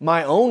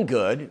my own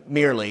good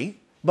merely,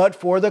 but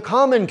for the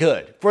common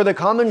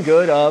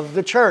good of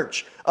the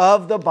church,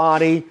 of the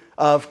body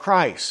of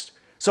Christ.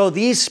 So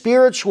these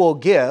spiritual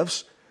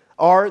gifts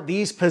are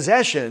these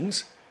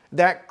possessions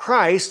that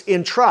Christ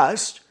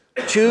entrusts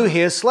to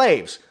His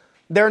slaves.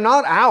 They're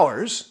not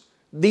ours.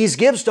 These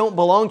gifts don't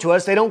belong to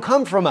us. They don't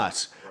come from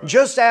us.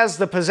 Just as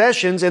the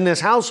possessions in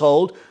this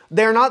household,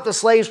 they're not the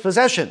slave's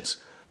possessions.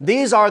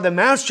 These are the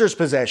master's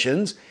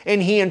possessions,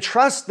 and he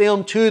entrusts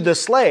them to the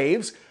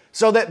slaves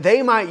so that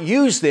they might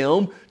use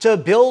them to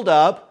build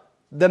up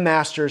the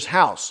master's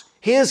house,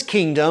 his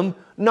kingdom,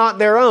 not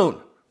their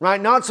own, right?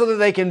 Not so that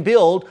they can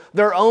build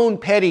their own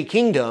petty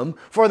kingdom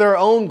for their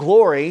own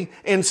glory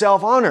and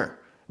self-honor.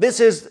 This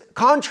is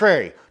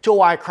contrary to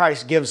why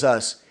Christ gives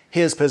us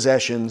His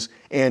possessions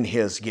and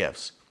His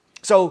gifts.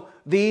 So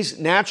these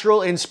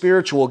natural and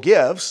spiritual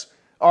gifts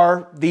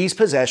are these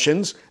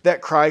possessions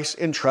that Christ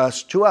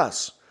entrusts to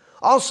us.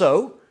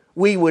 Also,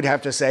 we would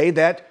have to say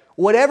that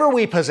whatever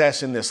we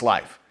possess in this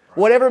life,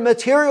 whatever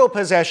material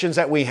possessions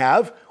that we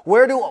have,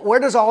 where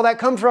does all that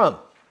come from?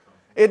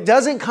 It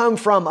doesn't come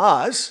from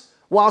us.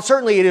 While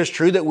certainly it is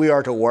true that we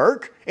are to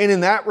work, and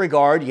in that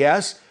regard,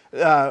 yes,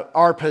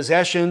 our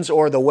possessions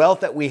or the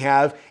wealth that we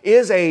have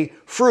is a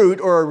fruit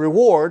or a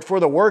reward for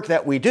the work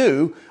that we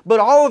do, but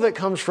all of it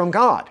comes from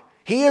God.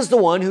 He is the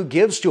one who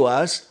gives to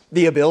us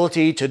the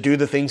ability to do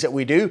the things that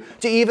we do,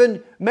 to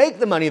even make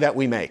the money that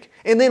we make.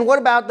 And then what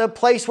about the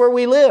place where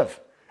we live?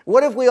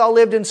 What if we all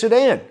lived in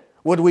Sudan?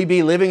 Would we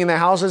be living in the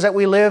houses that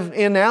we live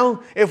in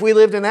now if we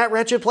lived in that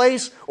wretched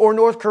place, or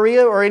North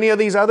Korea, or any of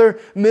these other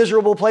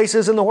miserable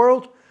places in the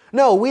world?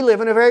 No, we live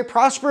in a very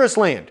prosperous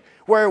land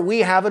where we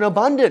have an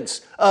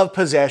abundance of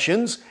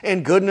possessions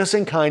and goodness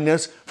and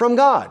kindness from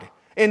God.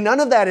 And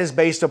none of that is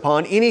based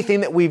upon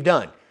anything that we've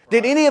done.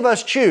 Did any of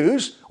us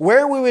choose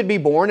where we would be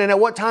born and at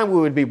what time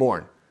we would be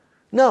born?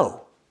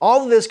 No.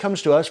 All of this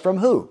comes to us from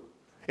who?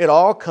 It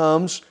all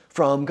comes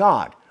from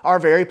God. Our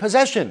very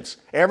possessions,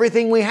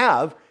 everything we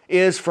have,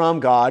 is from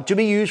God to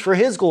be used for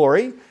His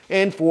glory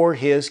and for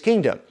His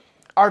kingdom.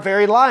 Our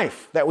very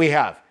life that we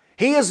have,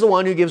 He is the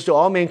one who gives to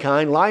all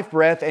mankind life,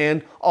 breath,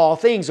 and all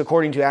things,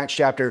 according to Acts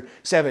chapter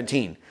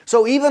 17.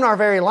 So even our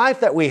very life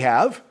that we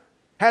have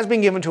has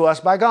been given to us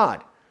by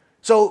God.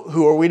 So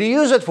who are we to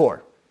use it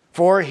for?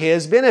 For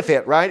His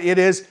benefit, right? It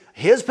is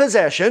His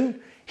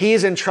possession. He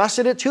has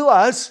entrusted it to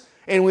us,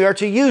 and we are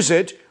to use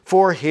it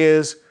for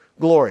His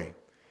glory.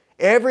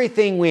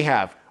 Everything we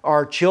have,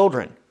 our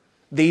children,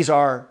 these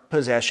are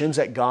possessions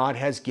that God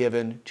has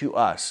given to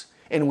us.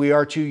 And we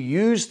are to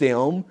use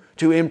them,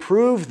 to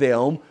improve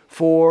them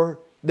for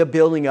the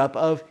building up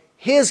of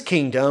His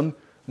kingdom,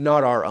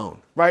 not our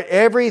own, right?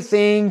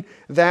 Everything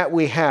that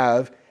we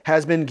have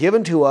has been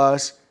given to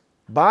us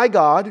by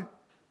God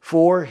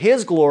for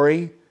His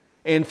glory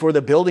and for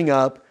the building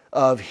up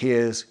of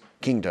His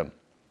kingdom.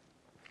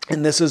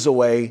 And this is the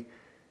way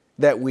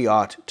that we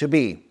ought to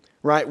be,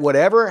 right?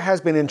 Whatever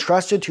has been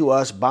entrusted to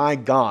us by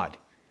God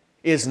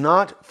is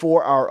not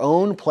for our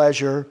own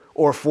pleasure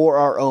or for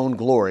our own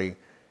glory,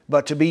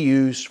 but to be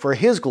used for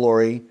His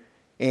glory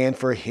and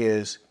for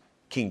His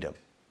kingdom.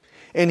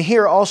 And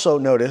here also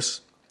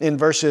notice in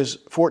verses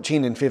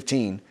 14 and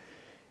 15,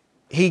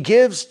 He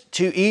gives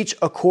to each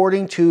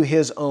according to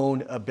his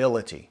own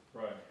ability.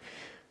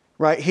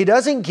 Right? He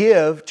doesn't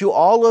give to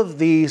all of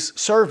these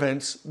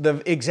servants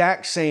the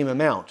exact same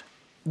amount.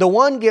 The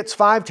one gets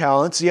 5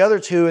 talents, the other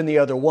 2, and the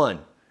other 1,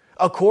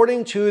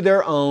 according to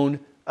their own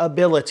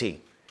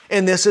ability.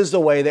 And this is the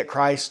way that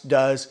Christ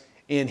does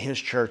in His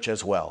church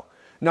as well.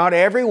 Not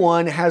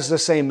everyone has the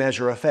same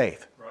measure of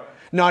faith. Right.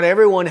 Not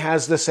everyone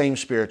has the same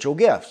spiritual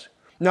gifts.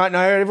 Not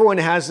everyone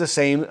has the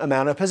same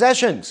amount of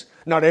possessions.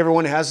 Not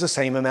everyone has the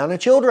same amount of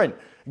children.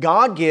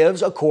 God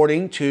gives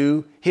according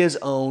to His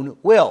own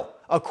will,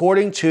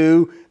 according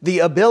to the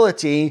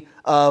ability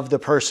of the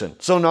person.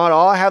 So not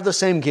all have the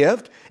same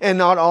gift and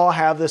not all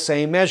have the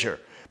same measure.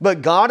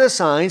 But God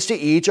assigns to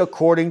each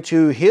according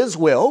to His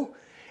will.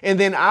 And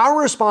then our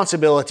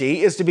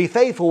responsibility is to be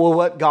faithful with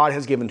what God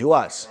has given to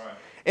us. Right.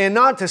 And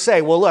not to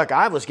say, well, look,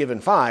 I was given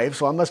 5,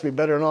 so I must be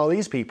better than all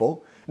these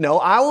people. No,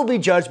 I will be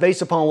judged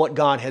based upon what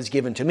God has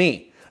given to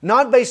me,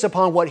 not based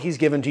upon what He's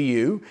given to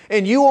you.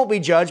 And you won't be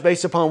judged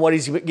based upon what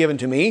He's given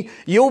to me.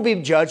 You'll be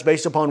judged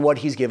based upon what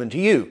He's given to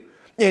you.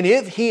 And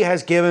if He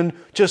has given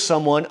to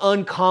someone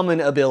uncommon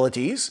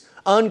abilities,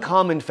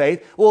 uncommon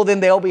faith, well, then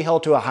they'll be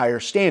held to a higher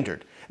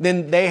standard.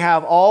 Then they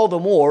have all the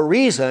more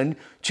reason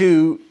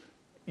to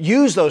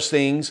use those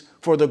things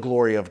for the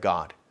glory of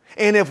God.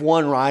 And if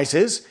one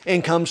rises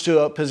and comes to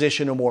a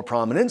position of more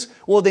prominence,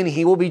 well, then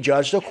he will be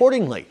judged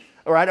accordingly,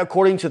 all right,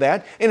 according to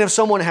that. And if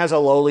someone has a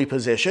lowly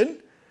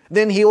position,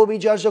 then he will be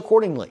judged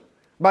accordingly.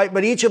 Right?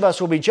 But each of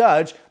us will be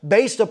judged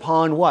based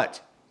upon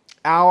what?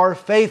 Our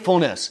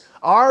faithfulness.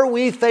 Are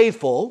we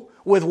faithful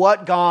with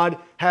what God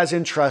has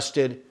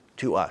entrusted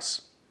to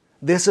us?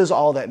 This is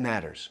all that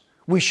matters.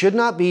 We should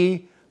not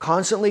be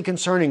constantly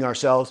concerning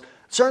ourselves.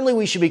 Certainly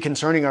we should be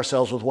concerning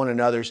ourselves with one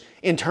another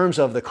in terms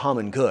of the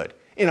common good,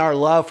 in our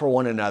love for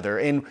one another,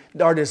 in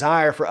our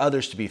desire for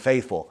others to be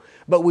faithful.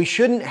 But we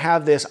shouldn't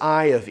have this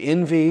eye of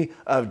envy,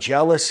 of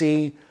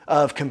jealousy,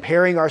 of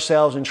comparing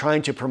ourselves and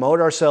trying to promote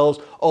ourselves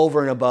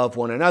over and above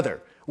one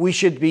another. We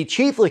should be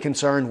chiefly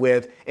concerned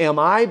with, am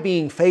I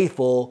being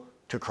faithful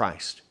to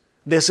Christ?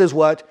 This is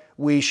what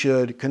we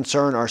should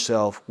concern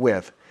ourselves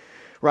with,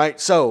 right?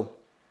 So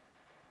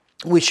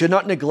we should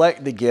not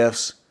neglect the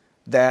gifts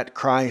that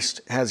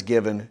Christ has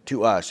given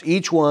to us.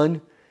 Each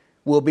one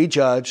will be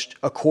judged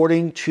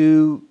according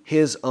to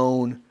his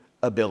own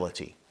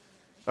ability,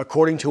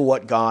 according to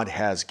what God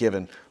has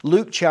given.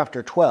 Luke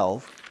chapter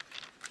 12.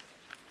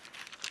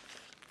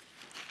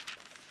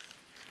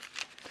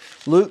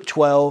 Luke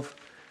 12,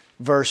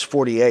 verse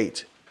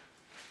 48.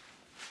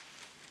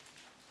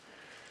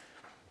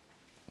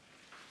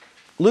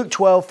 Luke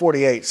 12,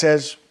 48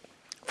 says,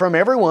 "From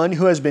everyone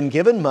who has been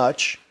given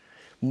much,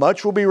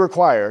 much will be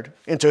required,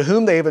 and to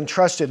whom they have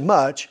entrusted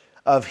much,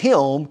 of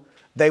him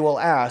they will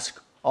ask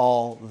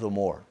all the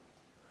more."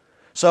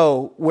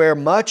 So, where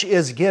much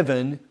is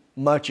given,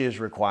 much is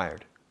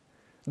required.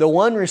 The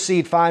one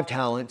received 5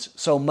 talents,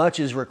 so much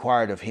is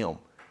required of him.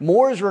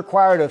 More is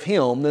required of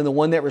him than the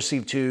one that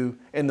received 2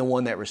 and the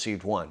one that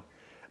received 1.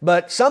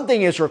 But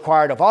something is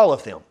required of all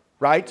of them,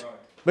 right?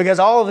 Because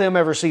all of them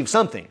have received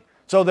something.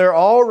 So they're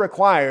all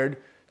required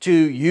to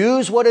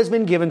use what has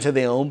been given to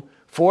them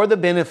for the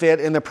benefit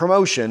and the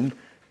promotion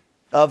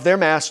of their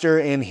master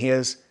and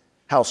his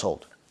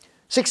household.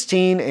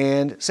 16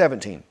 and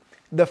 17.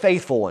 The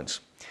faithful ones.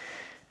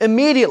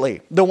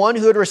 Immediately, the one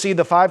who had received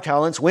the 5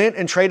 talents went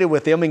and traded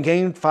with them and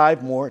gained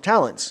 5 more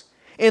talents.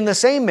 In the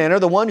same manner,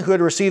 the one who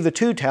had received the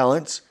 2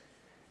 talents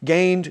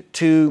gained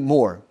 2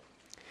 more.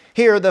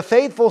 Here, the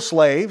faithful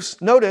slaves,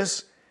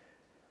 notice,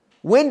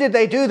 when did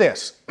they do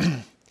this?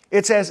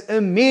 It says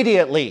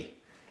immediately.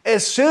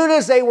 As soon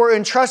as they were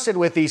entrusted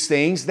with these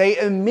things, they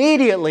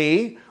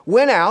immediately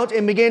went out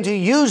and began to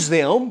use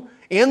them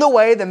in the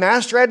way the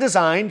master had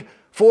designed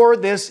for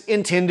this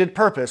intended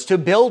purpose, to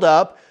build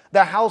up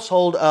the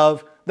household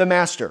of the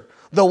master.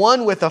 The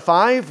one with the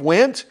 5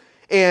 went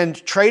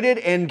and traded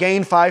and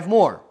gained 5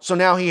 more. So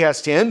now he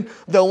has 10.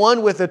 The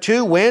one with the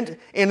 2 went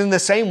and in the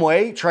same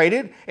way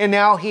traded, and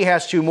now he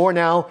has 2 more.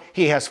 Now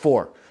he has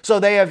 4. So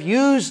they have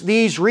used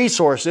these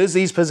resources,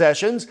 these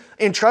possessions,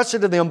 entrusted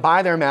to them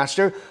by their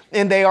master,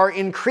 and they are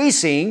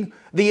increasing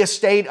the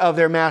estate of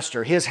their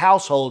master, his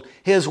household,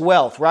 his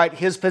wealth, right?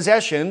 His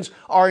possessions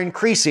are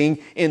increasing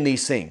in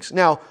these things.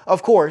 Now,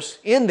 of course,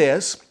 in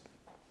this,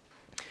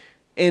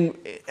 and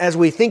as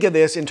we think of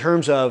this in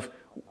terms of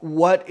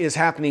what is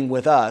happening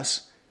with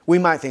us, we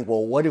might think,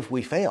 well, what if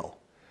we fail?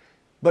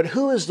 But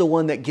who is the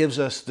one that gives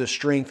us the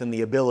strength and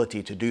the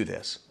ability to do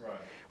this?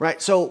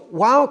 Right? So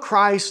while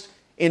Christ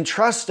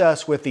entrusts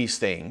us with these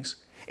things,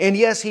 and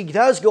yes, he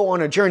does go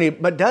on a journey,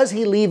 but does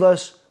he leave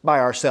us by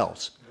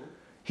ourselves?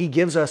 He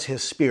gives us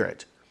his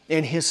Spirit.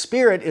 And his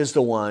Spirit is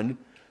the one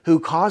who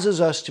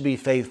causes us to be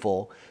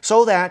faithful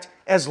so that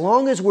as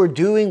long as we're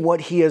doing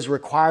what he has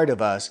required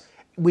of us,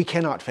 we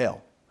cannot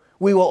fail.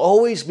 We will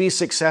always be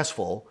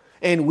successful,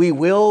 and we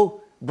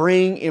will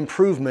bring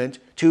improvement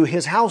to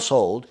his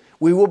household.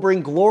 We will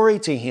bring glory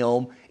to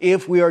him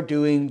if we are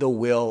doing the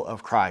will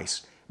of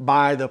Christ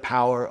by the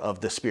power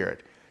of the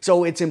Spirit.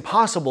 So it's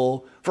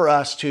impossible for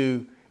us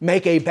to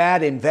make a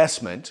bad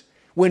investment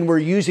when we're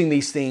using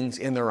these things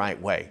in the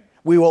right way.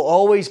 We will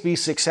always be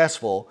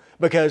successful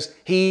because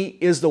he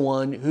is the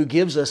one who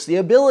gives us the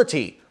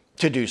ability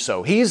to do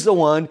so. He's the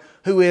one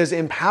who is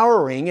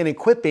empowering and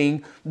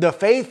equipping the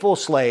faithful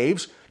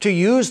slaves to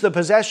use the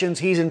possessions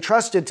he's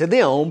entrusted to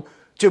them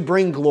to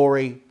bring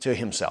glory to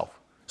himself.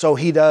 So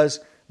he does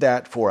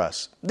that for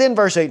us. Then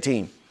verse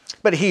 18,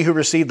 "But he who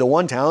received the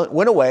 1 talent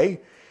went away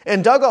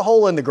and dug a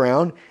hole in the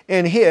ground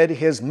and hid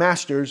his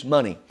master's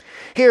money."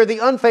 Here, the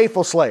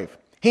unfaithful slave,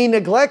 he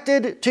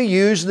neglected to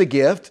use the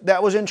gift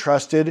that was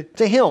entrusted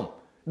to him,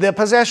 the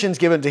possessions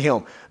given to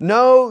him.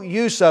 No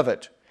use of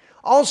it.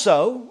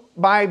 Also,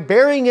 by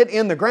burying it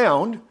in the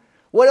ground,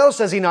 what else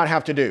does he not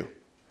have to do?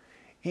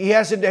 He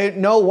has to do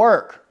no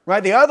work,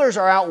 right? The others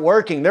are out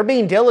working. They're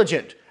being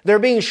diligent. They're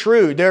being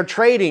shrewd. They're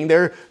trading.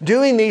 They're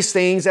doing these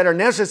things that are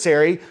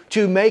necessary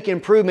to make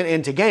improvement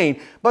and to gain.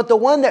 But the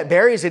one that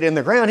buries it in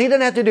the ground, he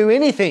doesn't have to do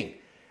anything.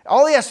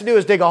 All he has to do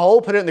is dig a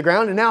hole, put it in the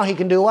ground, and now he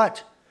can do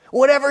what?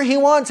 Whatever he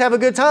wants, have a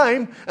good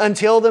time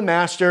until the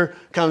master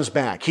comes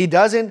back. He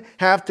doesn't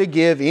have to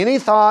give any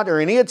thought or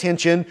any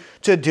attention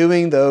to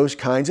doing those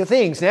kinds of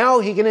things. Now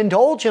he can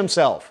indulge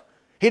himself.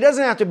 He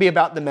doesn't have to be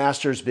about the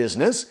master's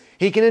business.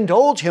 He can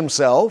indulge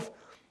himself.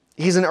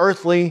 He's an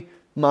earthly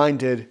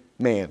minded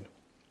man.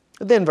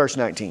 Then verse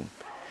 19.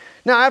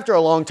 Now after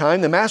a long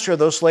time, the master of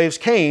those slaves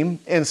came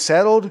and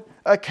settled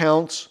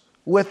accounts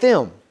with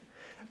them.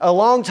 A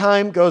long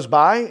time goes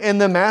by and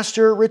the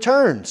master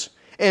returns.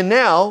 And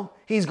now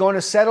he's going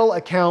to settle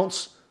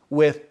accounts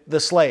with the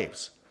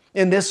slaves.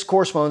 And this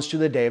corresponds to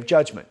the day of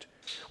judgment,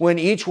 when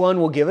each one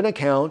will give an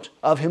account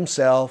of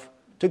himself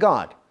to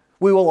God.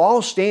 We will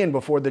all stand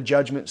before the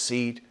judgment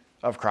seat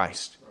of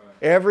Christ.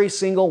 Every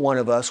single one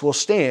of us will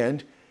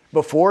stand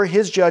before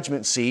His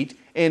judgment seat,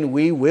 and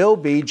we will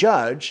be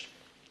judged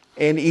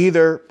and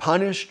either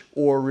punished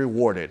or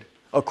rewarded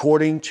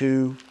according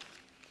to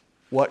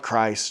what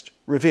Christ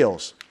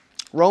reveals.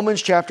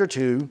 Romans chapter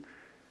 2,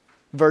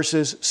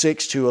 verses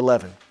 6 to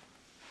 11.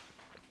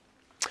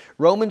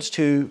 Romans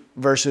 2,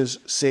 verses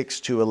 6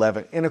 to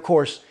 11. And of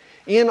course,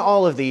 in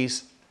all of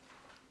these,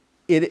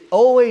 it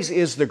always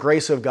is the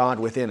grace of God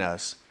within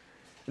us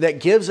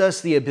that gives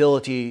us the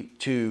ability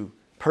to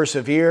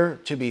persevere,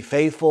 to be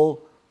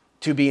faithful,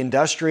 to be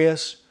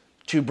industrious,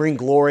 to bring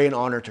glory and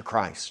honor to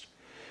Christ.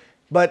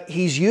 But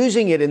He's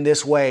using it in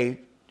this way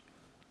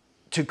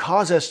to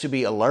cause us to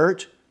be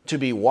alert, to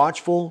be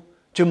watchful,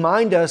 to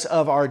mind us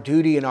of our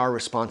duty and our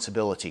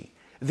responsibility.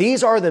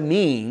 These are the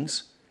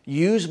means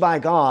used by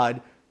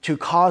God to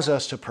cause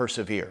us to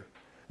persevere.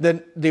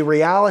 The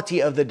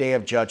reality of the day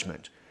of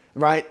judgment,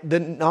 right? The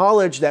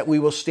knowledge that we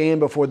will stand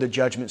before the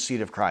judgment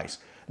seat of Christ,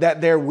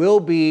 that there will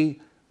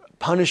be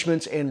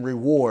punishments and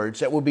rewards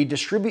that will be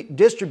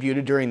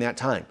distributed during that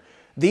time.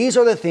 These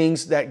are the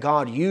things that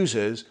God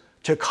uses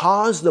to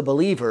cause the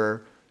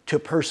believer to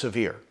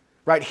persevere,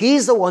 right?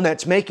 He's the one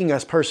that's making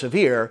us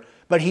persevere,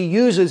 but He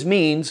uses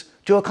means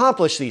to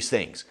accomplish these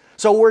things.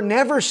 So we're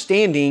never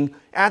standing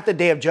at the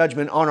day of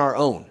judgment on our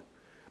own,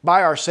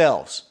 by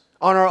ourselves,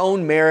 on our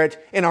own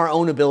merit and our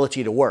own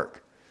ability to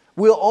work.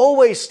 We'll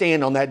always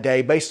stand on that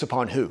day based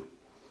upon who?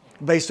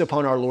 Based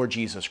upon our Lord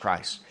Jesus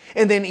Christ.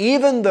 And then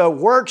even the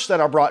works that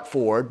are brought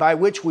forward by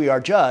which we are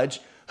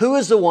judged, who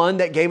is the one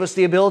that gave us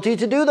the ability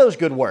to do those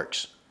good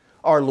works?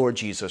 Our Lord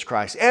Jesus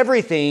Christ.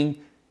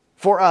 Everything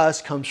for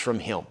us comes from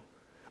Him.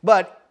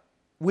 But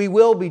we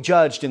will be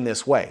judged in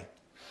this way,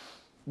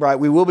 right?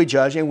 We will be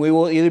judged and we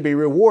will either be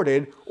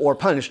rewarded or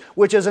punished,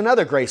 which is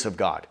another grace of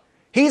God.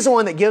 He's the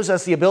one that gives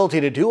us the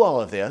ability to do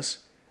all of this,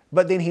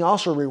 but then He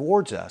also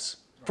rewards us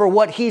for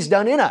what He's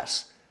done in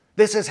us.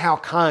 This is how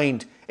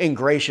kind and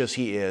gracious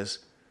He is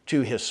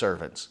to His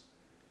servants,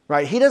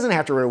 right? He doesn't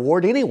have to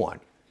reward anyone.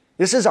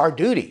 This is our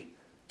duty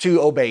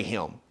to obey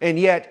Him. And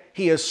yet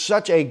He is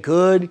such a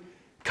good,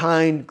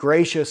 kind,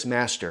 gracious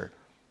master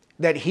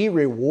that He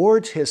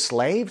rewards His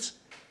slaves.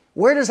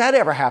 Where does that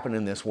ever happen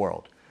in this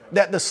world?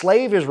 That the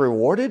slave is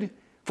rewarded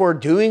for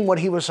doing what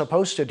he was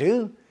supposed to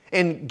do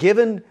and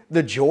given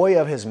the joy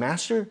of his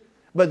master?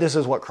 But this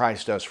is what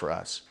Christ does for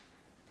us.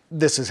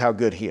 This is how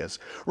good He is.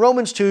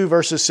 Romans 2,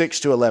 verses 6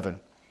 to 11.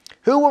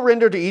 Who will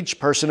render to each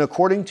person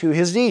according to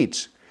his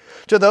deeds?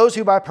 To those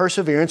who by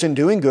perseverance in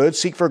doing good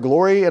seek for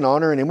glory and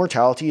honor and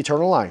immortality,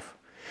 eternal life.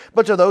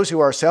 But to those who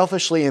are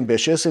selfishly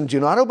ambitious and do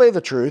not obey the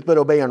truth, but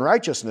obey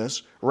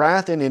unrighteousness,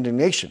 wrath and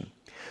indignation,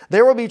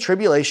 there will be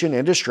tribulation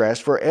and distress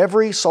for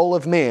every soul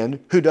of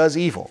man who does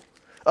evil,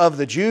 of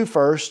the Jew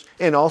first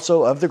and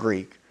also of the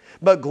Greek.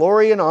 But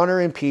glory and honor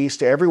and peace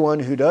to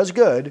everyone who does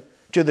good,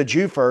 to the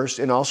Jew first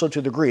and also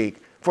to the Greek,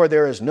 for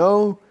there is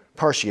no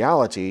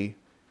partiality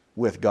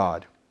with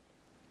God.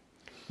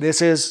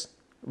 This is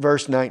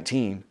verse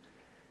 19.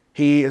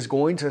 He is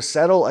going to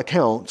settle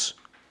accounts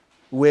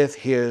with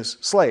His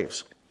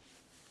slaves.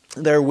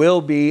 There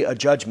will be a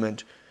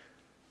judgment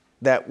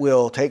that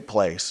will take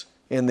place,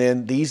 and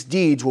then these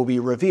deeds will be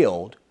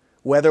revealed,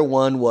 whether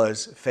one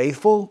was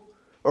faithful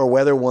or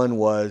whether one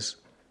was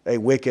a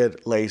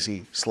wicked,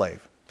 lazy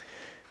slave.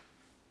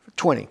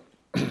 20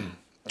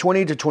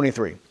 to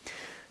 23.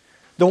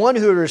 The one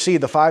who had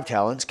received the 5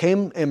 talents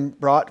came and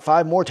brought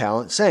 5 more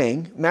talents,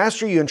 saying,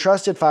 Master, you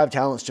entrusted 5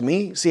 talents to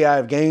me. See, I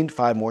have gained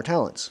 5 more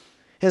talents.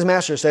 His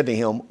master said to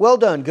him, Well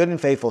done, good and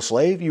faithful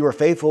slave. You were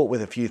faithful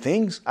with a few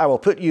things. I will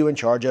put you in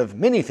charge of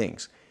many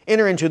things.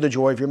 Enter into the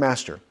joy of your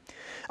master.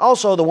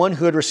 Also, the one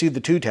who had received the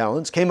 2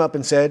 talents came up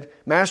and said,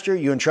 Master,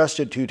 you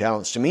entrusted 2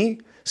 talents to me.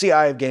 See,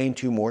 I have gained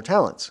 2 more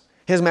talents.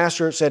 His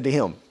master said to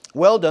him,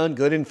 Well done,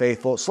 good and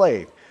faithful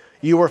slave.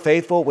 You were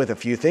faithful with a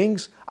few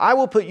things. I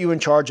will put you in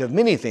charge of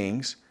many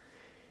things.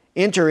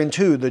 Enter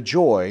into the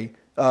joy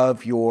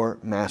of your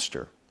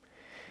master.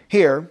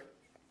 Here,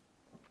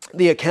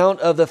 the account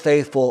of the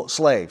faithful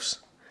slaves.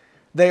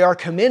 They are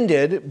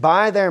commended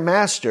by their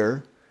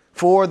master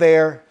for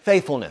their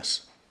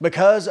faithfulness,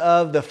 because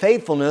of the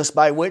faithfulness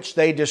by which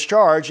they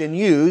discharged and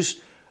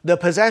used the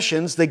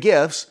possessions, the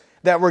gifts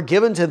that were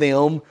given to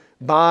them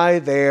by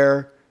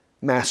their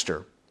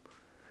master.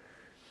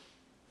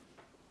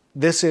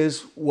 This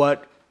is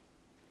what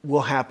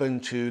will happen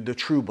to the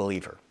true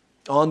believer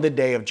on the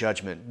day of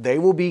judgment. They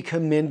will be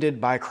commended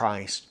by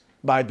Christ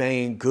by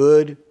being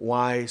good,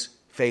 wise,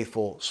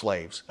 faithful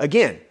slaves.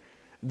 Again,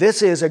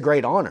 this is a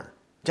great honor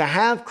to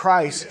have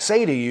Christ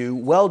say to you,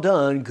 Well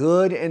done,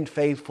 good and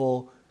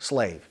faithful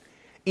slave.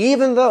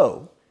 Even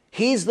though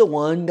He's the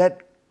one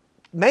that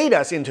made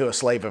us into a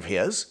slave of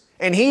His,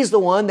 and He's the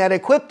one that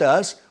equipped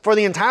us for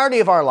the entirety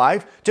of our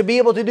life to be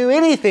able to do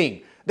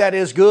anything that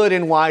is good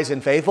and wise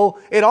and faithful.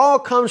 It all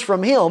comes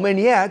from Him, and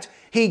yet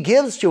He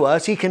gives to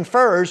us, He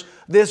confers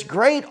this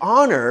great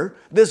honor,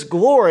 this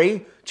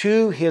glory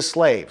to His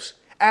slaves,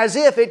 as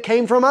if it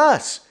came from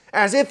us,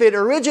 as if it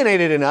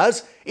originated in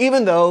us,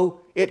 even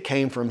though it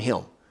came from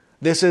Him.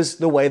 This is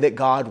the way that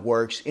God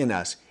works in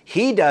us.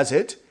 He does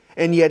it,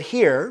 and yet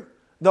here,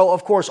 though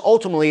of course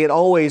ultimately it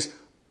always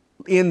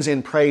ends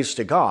in praise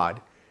to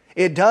God,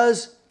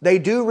 they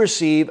do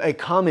receive a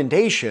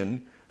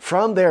commendation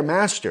from their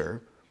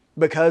master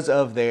because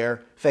of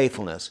their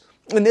faithfulness.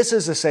 And this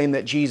is the same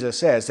that Jesus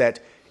says, that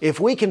if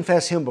we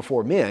confess Him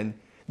before men,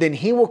 then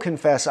He will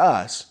confess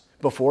us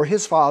before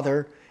His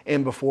Father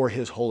and before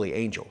His holy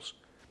angels.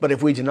 But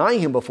if we deny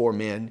Him before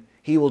men,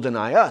 He will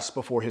deny us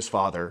before His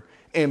Father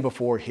and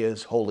before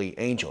His holy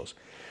angels.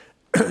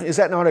 Is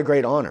that not a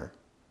great honor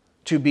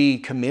to be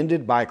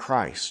commended by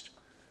Christ,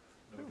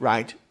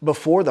 right,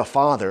 before the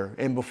Father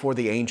and before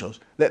the angels?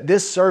 That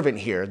this servant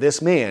here,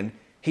 this man,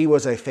 he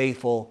was a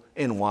faithful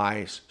and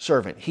wise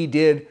servant. He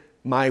did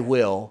my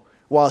will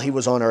while he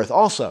was on earth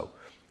also.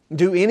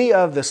 Do any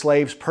of the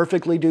slaves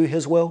perfectly do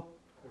His will?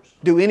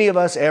 Do any of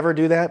us ever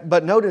do that?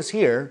 But notice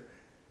here,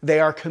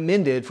 they are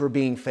commended for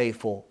being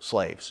faithful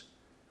slaves,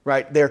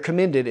 right? They're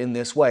commended in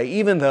this way,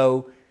 even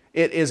though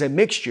it is a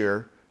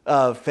mixture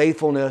of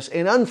faithfulness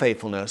and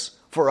unfaithfulness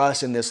for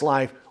us in this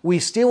life. We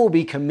still will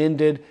be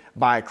commended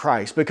by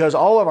Christ because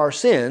all of our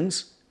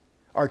sins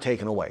are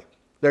taken away.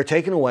 They're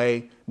taken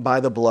away by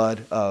the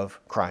blood of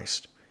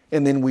Christ.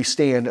 And then we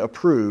stand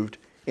approved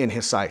in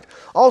His sight.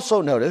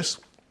 Also notice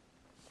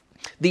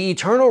the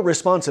eternal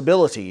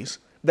responsibilities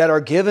that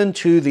are given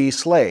to these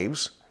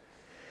slaves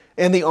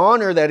and the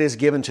honor that is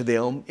given to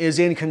them is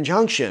in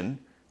conjunction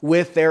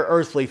with their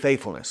earthly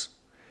faithfulness,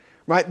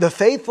 right? The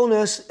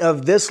faithfulness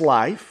of this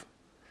life,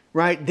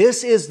 right?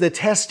 This is the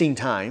testing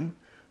time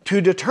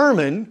to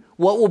determine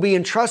what will be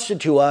entrusted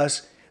to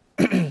us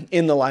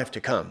in the life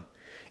to come.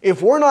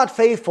 If we're not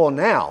faithful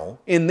now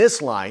in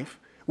this life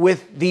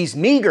with these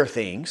meager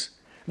things,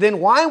 then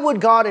why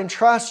would God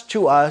entrust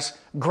to us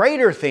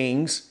greater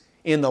things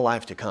in the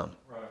life to come?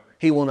 Right.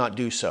 He will not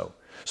do so.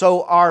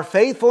 So our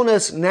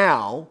faithfulness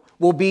now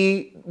will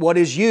be what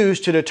is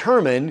used to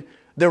determine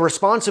the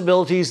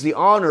responsibilities, the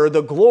honor,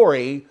 the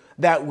glory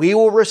that we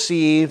will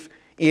receive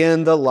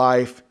in the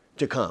life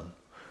to come.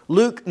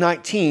 Luke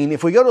 19,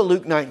 if we go to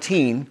Luke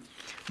 19,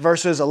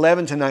 verses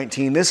 11 to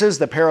 19, this is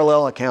the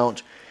parallel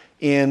account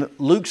in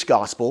Luke's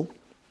gospel.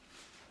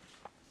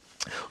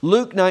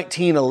 Luke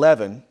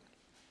 19:11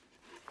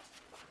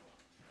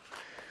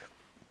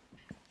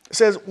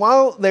 says,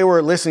 while they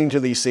were listening to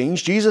these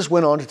things, Jesus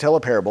went on to tell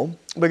a parable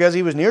because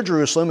He was near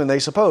Jerusalem and they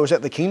supposed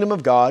that the kingdom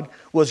of God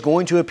was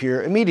going to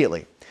appear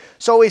immediately.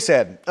 So He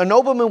said, a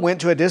nobleman went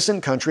to a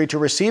distant country to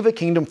receive a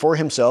kingdom for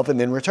himself and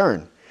then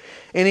return.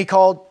 And he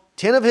called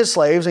 10 of his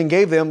slaves and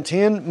gave them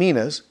 10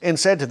 minas and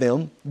said to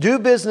them, do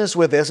business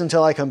with this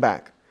until I come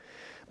back.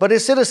 But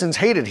his citizens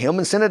hated him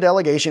and sent a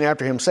delegation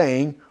after him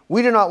saying,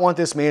 we do not want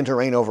this man to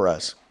reign over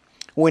us.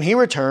 When he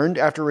returned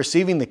after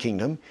receiving the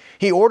kingdom,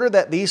 he ordered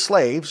that these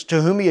slaves,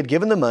 to whom he had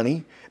given the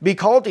money, be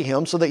called to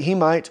him so that he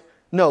might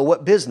know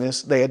what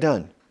business they had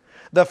done.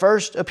 The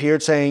first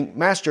appeared, saying,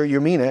 Master, your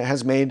mina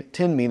has made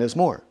 10 minas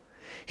more.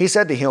 He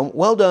said to him,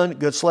 well done,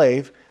 good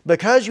slave.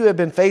 Because you have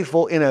been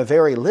faithful in a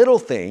very little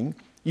thing,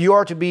 you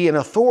are to be in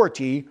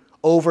authority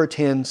over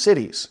 10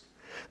 cities.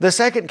 The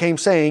second came,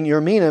 saying,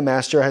 your mina,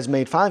 master, has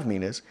made 5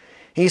 minas.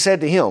 He said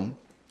to him,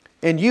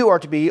 and you are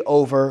to be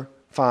over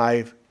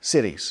 5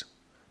 cities.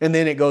 And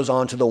then it goes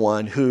on to the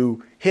one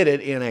who hid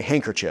it in a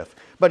handkerchief.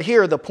 But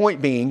here the point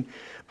being,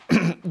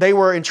 they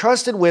were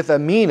entrusted with a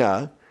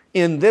mina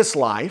in this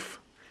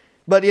life,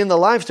 but in the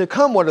life to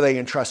come, what are they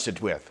entrusted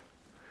with?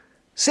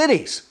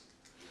 Cities,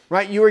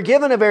 right? You were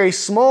given a very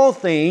small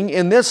thing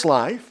in this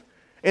life,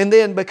 and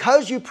then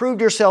because you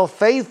proved yourself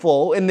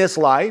faithful in this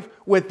life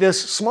with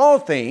this small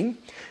thing,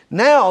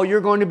 now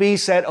you're going to be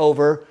set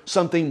over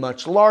something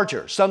much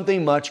larger,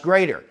 something much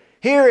greater.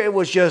 Here it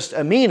was just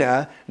a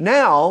mina.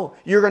 Now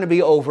you're going to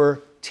be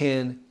over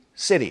 10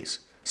 cities,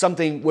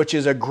 something which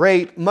is a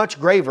great, much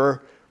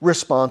graver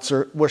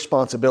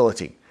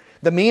responsibility.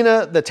 The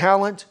mina, the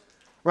talent,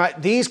 right?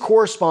 These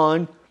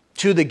correspond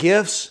to the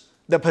gifts,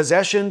 the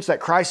possessions that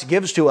Christ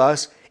gives to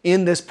us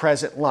in this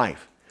present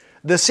life.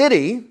 The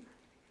city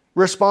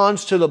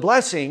responds to the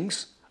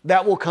blessings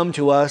that will come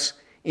to us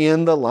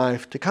in the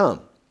life to come.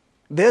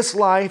 This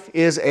life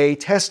is a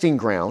testing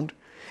ground.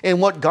 And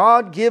what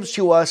God gives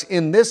to us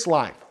in this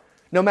life,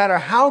 no matter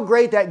how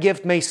great that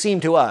gift may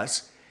seem to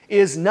us,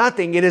 is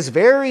nothing. It is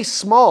very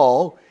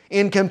small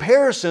in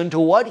comparison to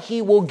what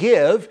He will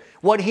give,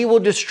 what He will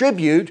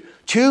distribute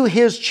to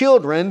His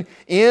children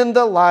in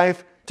the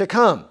life to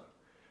come.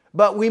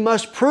 But we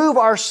must prove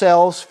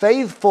ourselves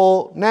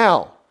faithful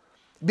now.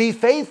 Be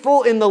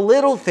faithful in the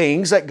little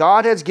things that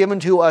God has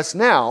given to us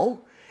now,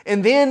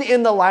 and then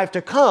in the life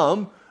to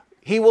come,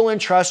 He will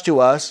entrust to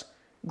us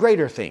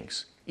greater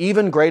things.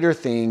 Even greater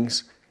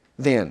things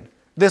then.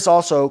 This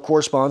also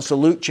corresponds to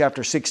Luke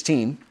chapter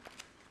 16.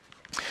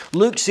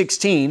 Luke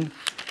 16,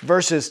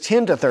 verses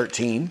 10 to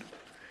 13,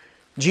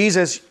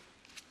 Jesus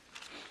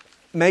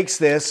makes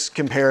this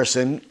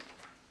comparison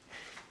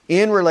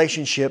in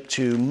relationship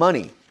to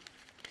money.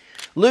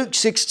 Luke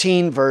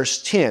 16,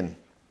 verse 10.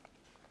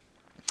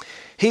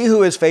 He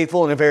who is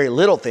faithful in a very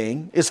little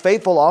thing is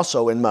faithful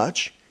also in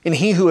much, and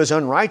he who is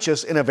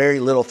unrighteous in a very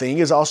little thing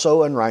is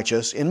also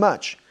unrighteous in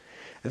much.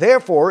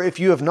 Therefore, if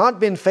you have not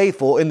been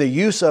faithful in the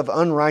use of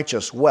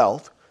unrighteous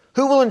wealth,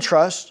 who will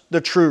entrust the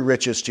true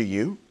riches to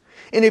you?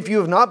 And if you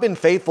have not been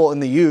faithful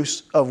in the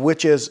use of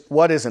which is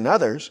what is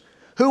another's,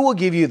 who will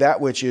give you that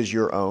which is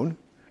your own?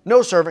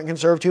 No servant can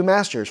serve two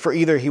masters, for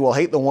either he will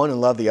hate the one and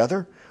love the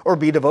other, or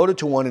be devoted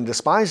to one and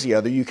despise the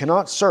other. You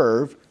cannot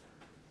serve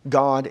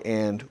God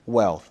and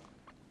wealth.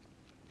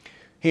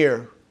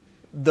 Here,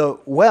 the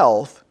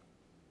wealth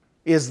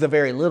is the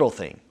very little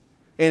thing.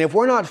 And if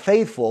we're not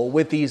faithful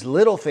with these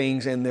little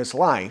things in this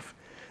life,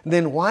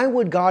 then why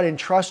would God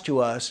entrust to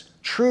us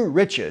true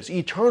riches,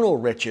 eternal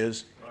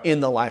riches in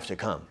the life to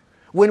come?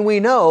 When we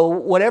know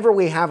whatever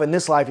we have in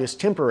this life is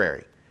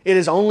temporary. It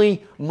is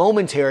only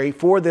momentary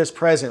for this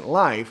present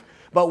life,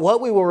 but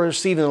what we will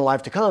receive in the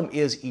life to come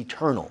is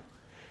eternal.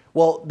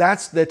 Well,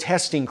 that's the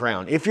testing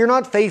ground. If you're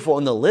not faithful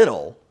in the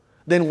little,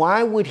 then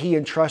why would He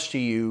entrust to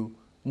you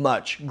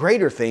much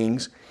greater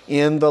things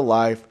in the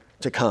life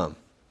to come?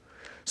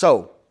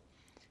 So,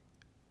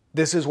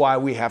 this is why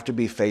we have to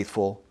be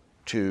faithful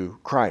to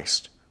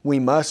Christ. We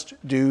must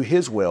do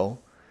His will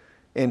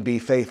and be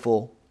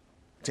faithful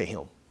to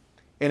Him.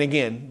 And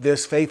again,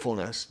 this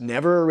faithfulness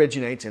never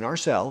originates in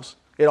ourselves.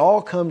 It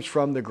all comes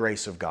from the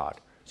grace of God.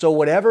 So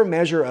whatever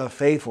measure of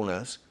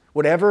faithfulness,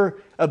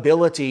 whatever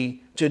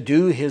ability to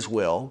do His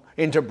will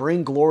and to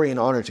bring glory and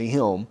honor to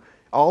Him,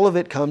 all of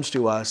it comes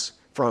to us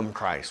from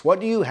Christ. What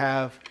do you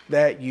have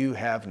that you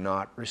have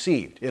not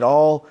received? It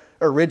all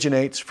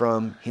originates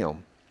from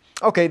Him.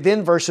 Okay,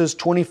 then verses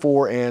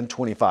 24 and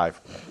 25.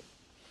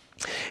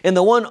 And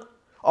the one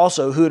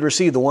also who had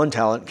received the 1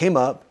 talent came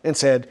up and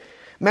said,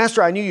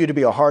 Master, I knew you to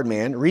be a hard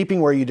man, reaping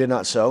where you did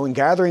not sow, and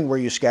gathering where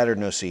you scattered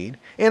no seed.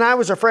 And I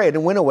was afraid,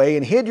 and went away,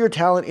 and hid your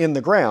talent in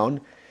the ground.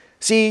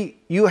 See,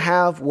 you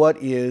have what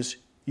is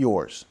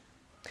yours.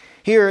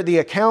 Here, the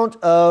account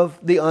of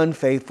the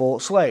unfaithful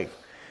slave.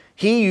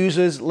 He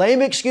uses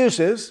lame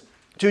excuses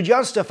to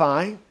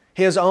justify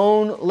his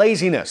own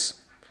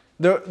laziness.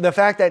 The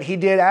fact that he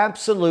did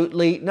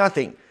absolutely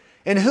nothing.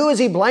 And who is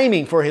he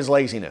blaming for his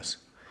laziness?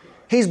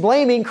 He's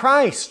blaming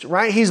Christ,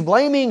 right? He's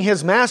blaming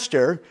his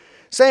master,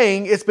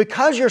 saying, it's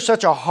because you're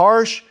such a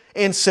harsh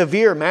and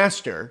severe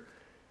master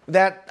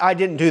that I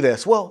didn't do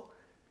this. Well,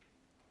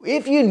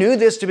 if you knew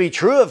this to be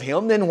true of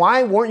him, then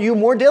why weren't you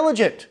more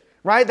diligent,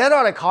 right? That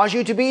ought to cause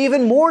you to be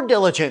even more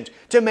diligent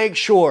to make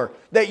sure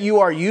that you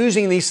are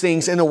using these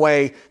things in a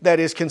way that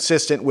is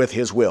consistent with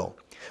His will.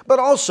 But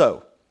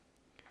also,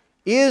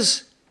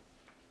 is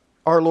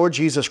our Lord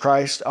Jesus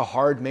Christ a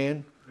hard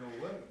man?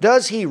 No way.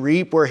 Does He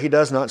reap where He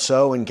does not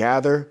sow and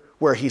gather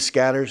where He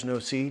scatters no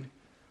seed?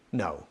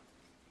 No.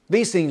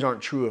 These things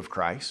aren't true of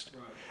Christ.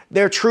 Right.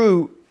 They're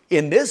true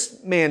in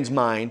this man's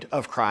mind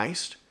of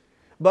Christ,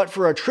 but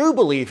for a true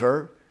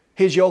believer,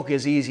 his yoke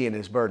is easy and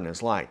his burden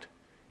is light.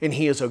 And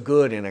he is a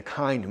good and a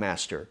kind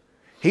master.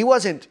 He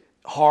wasn't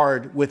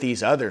hard with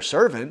these other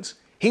servants.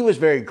 He was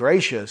very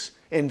gracious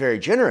and very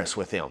generous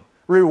with them,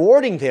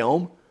 rewarding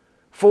them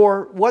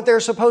for what they're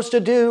supposed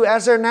to do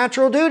as their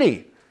natural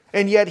duty.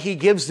 And yet He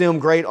gives them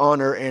great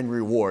honor and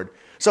reward.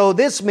 So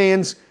this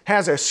man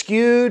has a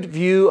skewed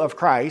view of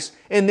Christ,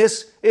 and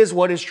this is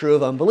what is true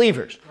of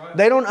unbelievers. Right.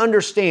 They don't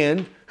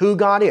understand who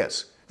God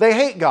is. They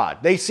hate God.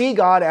 They see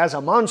God as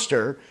a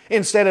monster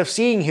instead of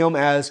seeing Him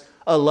as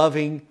a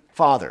loving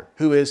Father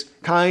who is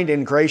kind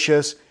and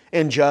gracious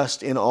and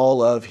just in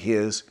all of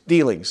His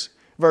dealings.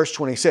 Verse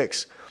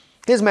 26,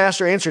 his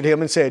master answered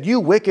him and said, You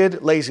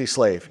wicked, lazy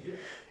slave,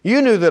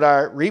 you knew that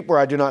I reap where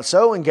I do not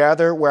sow and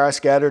gather where I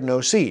scattered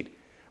no seed.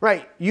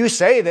 Right, you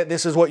say that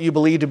this is what you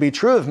believe to be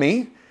true of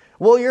me.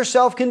 Well, you're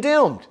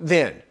self-condemned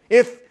then.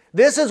 If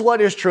this is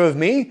what is true of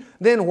me,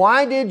 then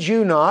why did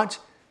you not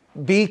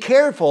be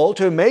careful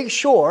to make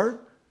sure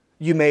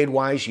you made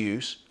wise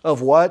use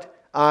of what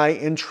I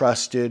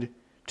entrusted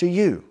to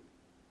you?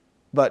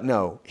 But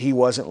no, he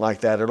wasn't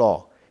like that at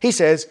all. He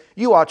says,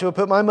 you ought to have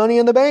put my money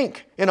in the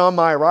bank, and on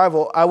my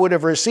arrival, I would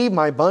have received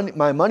my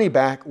money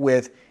back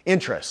with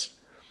interest.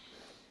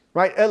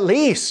 Right, at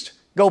least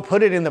go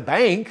put it in the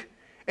bank.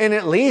 And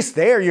at least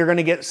there you're going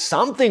to get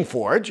something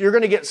for it. You're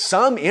going to get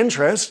some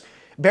interest.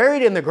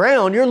 Buried in the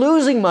ground, you're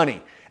losing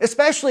money.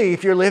 Especially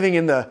if you're living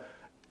in the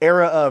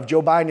era of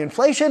Joe Biden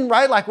inflation,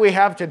 right? Like we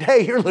have today,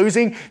 you're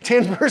losing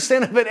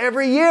 10% of it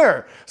every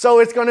year. So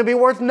it's going to be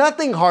worth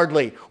nothing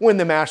hardly when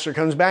the master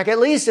comes back. At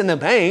least in the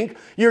bank,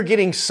 you're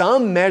getting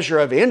some measure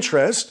of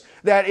interest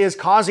that is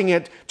causing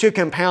it to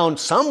compound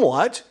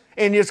somewhat.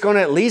 And it's going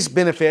to at least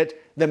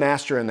benefit the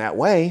master in that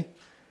way.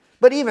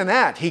 But even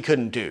that he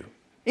couldn't do.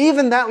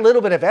 Even that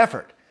little bit of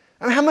effort.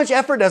 I mean, how much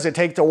effort does it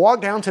take to walk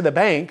down to the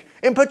bank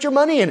and put your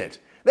money in it?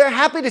 They're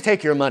happy to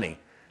take your money.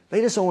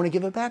 They just don't want to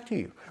give it back to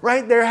you,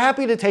 right? They're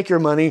happy to take your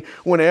money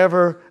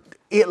whenever.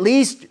 At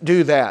least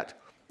do that.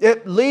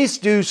 At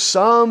least do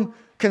some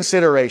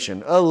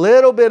consideration. A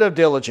little bit of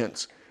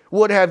diligence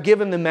would have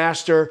given the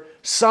master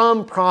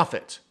some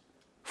profit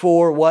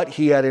for what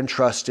he had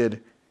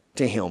entrusted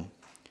to him.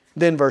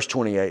 Then verse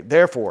 28,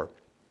 therefore,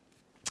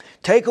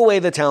 take away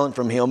the talent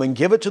from him and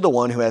give it to the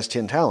one who has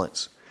 10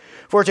 talents.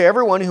 For to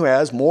everyone who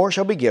has, more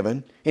shall be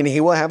given, and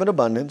he will have an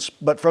abundance.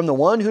 But from the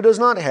one who does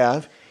not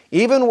have,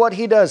 even what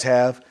he does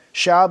have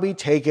shall be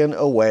taken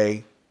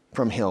away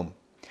from him.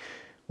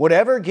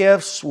 Whatever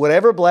gifts,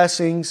 whatever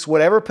blessings,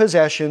 whatever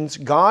possessions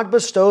God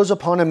bestows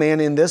upon a man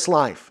in this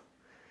life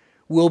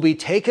will be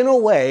taken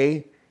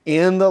away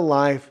in the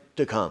life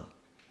to come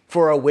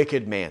for a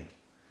wicked man.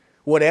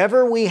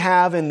 Whatever we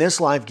have in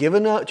this life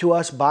given to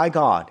us by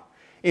God,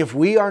 if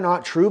we are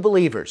not true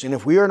believers and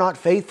if we are not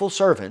faithful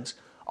servants,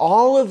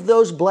 all of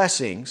those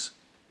blessings,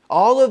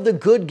 all of the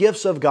good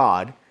gifts of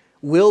God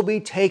will be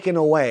taken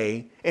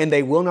away and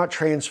they will not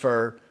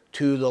transfer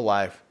to the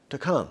life to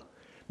come.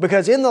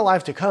 Because in the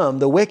life to come,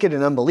 the wicked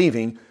and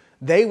unbelieving,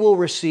 they will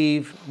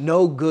receive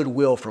no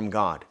goodwill from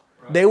God.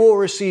 Right. They will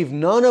receive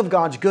none of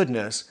God's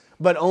goodness,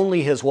 but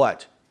only His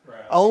what?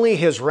 Wrath. Only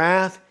His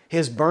wrath,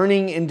 His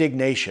burning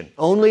indignation.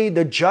 Only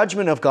the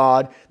judgment of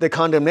God, the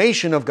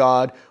condemnation of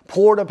God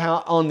poured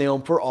upon on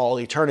them for all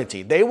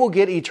eternity. They will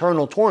get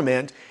eternal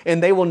torment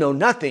and they will know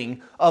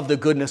nothing of the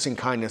goodness and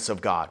kindness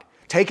of God.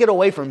 Take it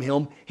away from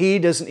Him.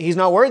 He's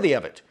not worthy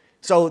of it.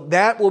 So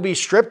that will be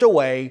stripped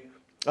away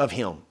of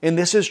Him. And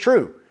this is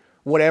true.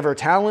 Whatever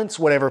talents,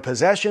 whatever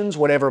possessions,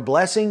 whatever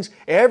blessings,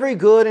 every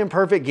good and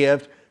perfect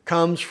gift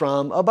comes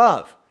from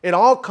above. It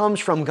all comes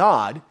from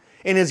God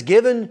and is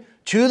given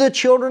to the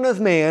children of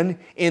man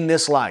in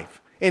this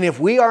life. And if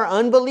we are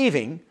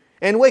unbelieving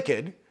and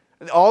wicked,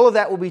 all of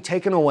that will be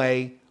taken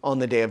away on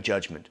the day of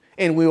judgment.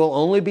 And we will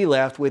only be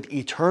left with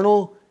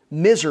eternal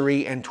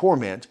misery and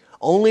torment,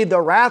 only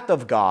the wrath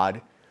of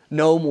God,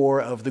 no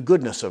more of the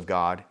goodness of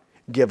God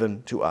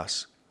given to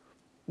us.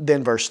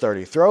 Then verse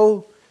 30,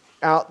 throw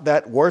out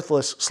that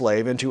worthless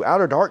slave into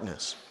outer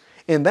darkness.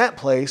 In that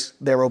place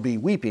there will be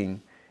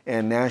weeping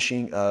and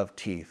gnashing of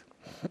teeth.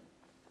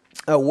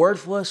 A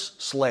worthless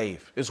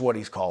slave is what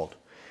he's called.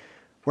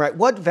 Right?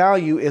 What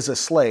value is a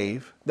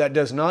slave that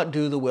does not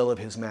do the will of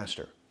his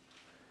master?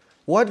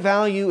 What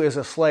value is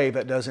a slave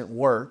that doesn't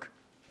work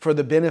for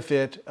the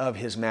benefit of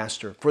his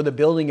master, for the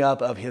building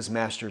up of his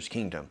master's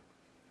kingdom?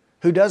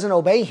 Who doesn't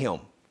obey him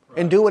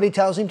and do what he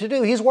tells him to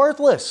do? He's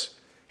worthless.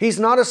 He's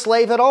not a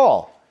slave at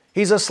all.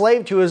 He's a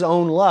slave to his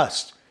own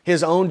lust,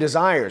 his own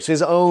desires,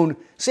 his own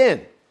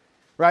sin.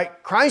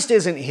 Right? Christ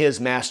isn't his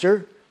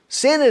master.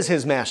 Sin is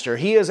his master.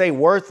 He is a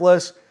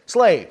worthless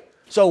slave.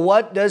 So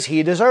what does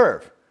he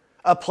deserve?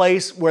 A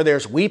place where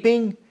there's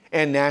weeping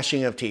and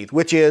gnashing of teeth,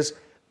 which is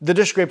the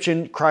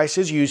description Christ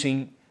is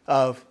using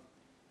of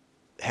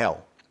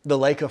hell, the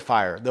lake of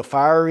fire, the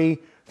fiery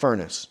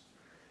furnace.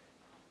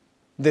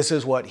 This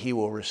is what he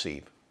will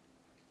receive.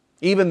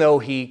 Even though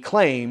he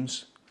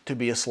claims to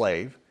be a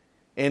slave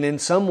and in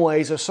some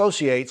ways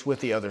associates with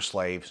the other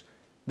slaves,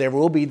 there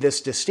will be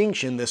this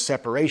distinction, this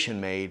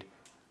separation made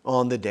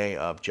on the day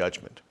of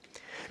judgment.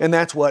 And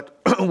that's what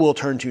we'll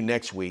turn to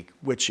next week,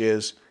 which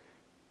is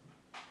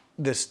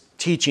this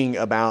teaching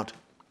about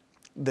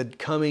the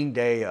coming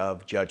day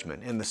of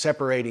judgment and the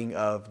separating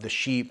of the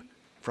sheep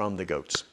from the goats.